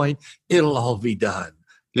some point it'll all be done.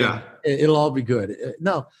 Yeah. It'll all be good.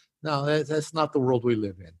 No, that's not the world we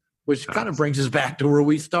live in, which kind of brings us back to where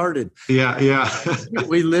we started. Yeah.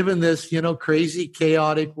 We live in this, crazy,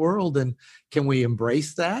 chaotic world. And can we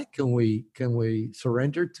embrace that? Can we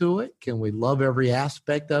surrender to it? Can we love every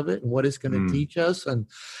aspect of it and what it's going to teach us? And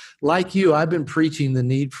like you, I've been preaching the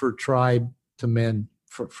need for tribe to men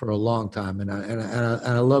for a long time. And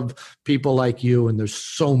I love people like you. And there's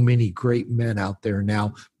so many great men out there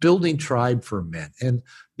now building tribe for men. And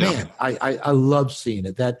man, I love seeing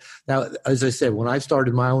it. That as I said, when I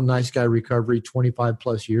started my own Nice Guy Recovery 25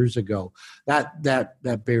 plus years ago,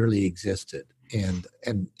 that barely existed. And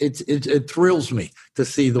it thrills me to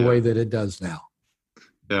see the way that it does now.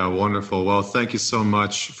 Yeah, wonderful. Well, thank you so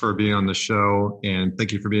much for being on the show, and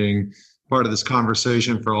thank you for being part of this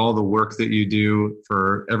conversation, for all the work that you do,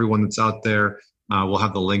 for everyone that's out there. We'll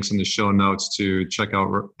have the links in the show notes to check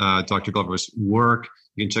out Dr. Glover's work.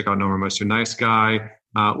 You can check out No More Mr. Nice Guy.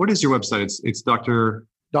 What is your website? It's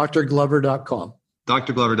drglover.com.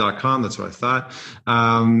 drglover.com. That's what I thought.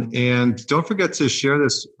 And don't forget to share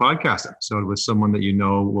this podcast episode with someone that you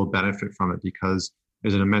know will benefit from it, because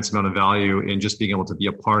there's an immense amount of value in just being able to be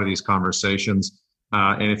a part of these conversations.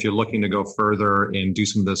 And if you're looking to go further and do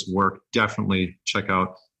some of this work, definitely check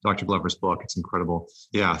out Dr. Glover's book. It's incredible.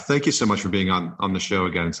 Yeah. Thank you so much for being on the show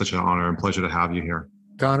again. It's such an honor and pleasure to have you here.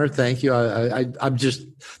 Connor, thank you.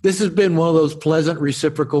 This has been one of those pleasant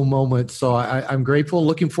reciprocal moments. So I'm grateful.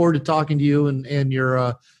 Looking forward to talking to you and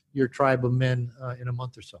your tribe of men in a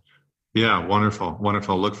month or so. Yeah, wonderful.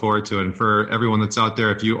 Look forward to it. And for everyone that's out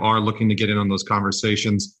there, if you are looking to get in on those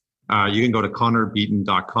conversations, you can go to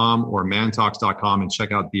connorbeaton.com or mantalks.com and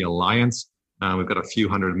check out the Alliance. We've got a few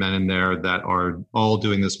hundred men in there that are all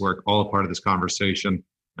doing this work, all a part of this conversation.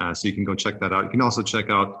 So you can go check that out. You can also check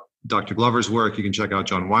out Dr. Glover's work. You can check out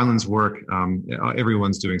John Wineland's work.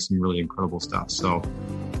 Everyone's doing some really incredible stuff. So,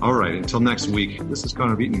 all right, until next week, this is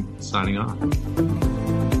Connor Beaton signing off.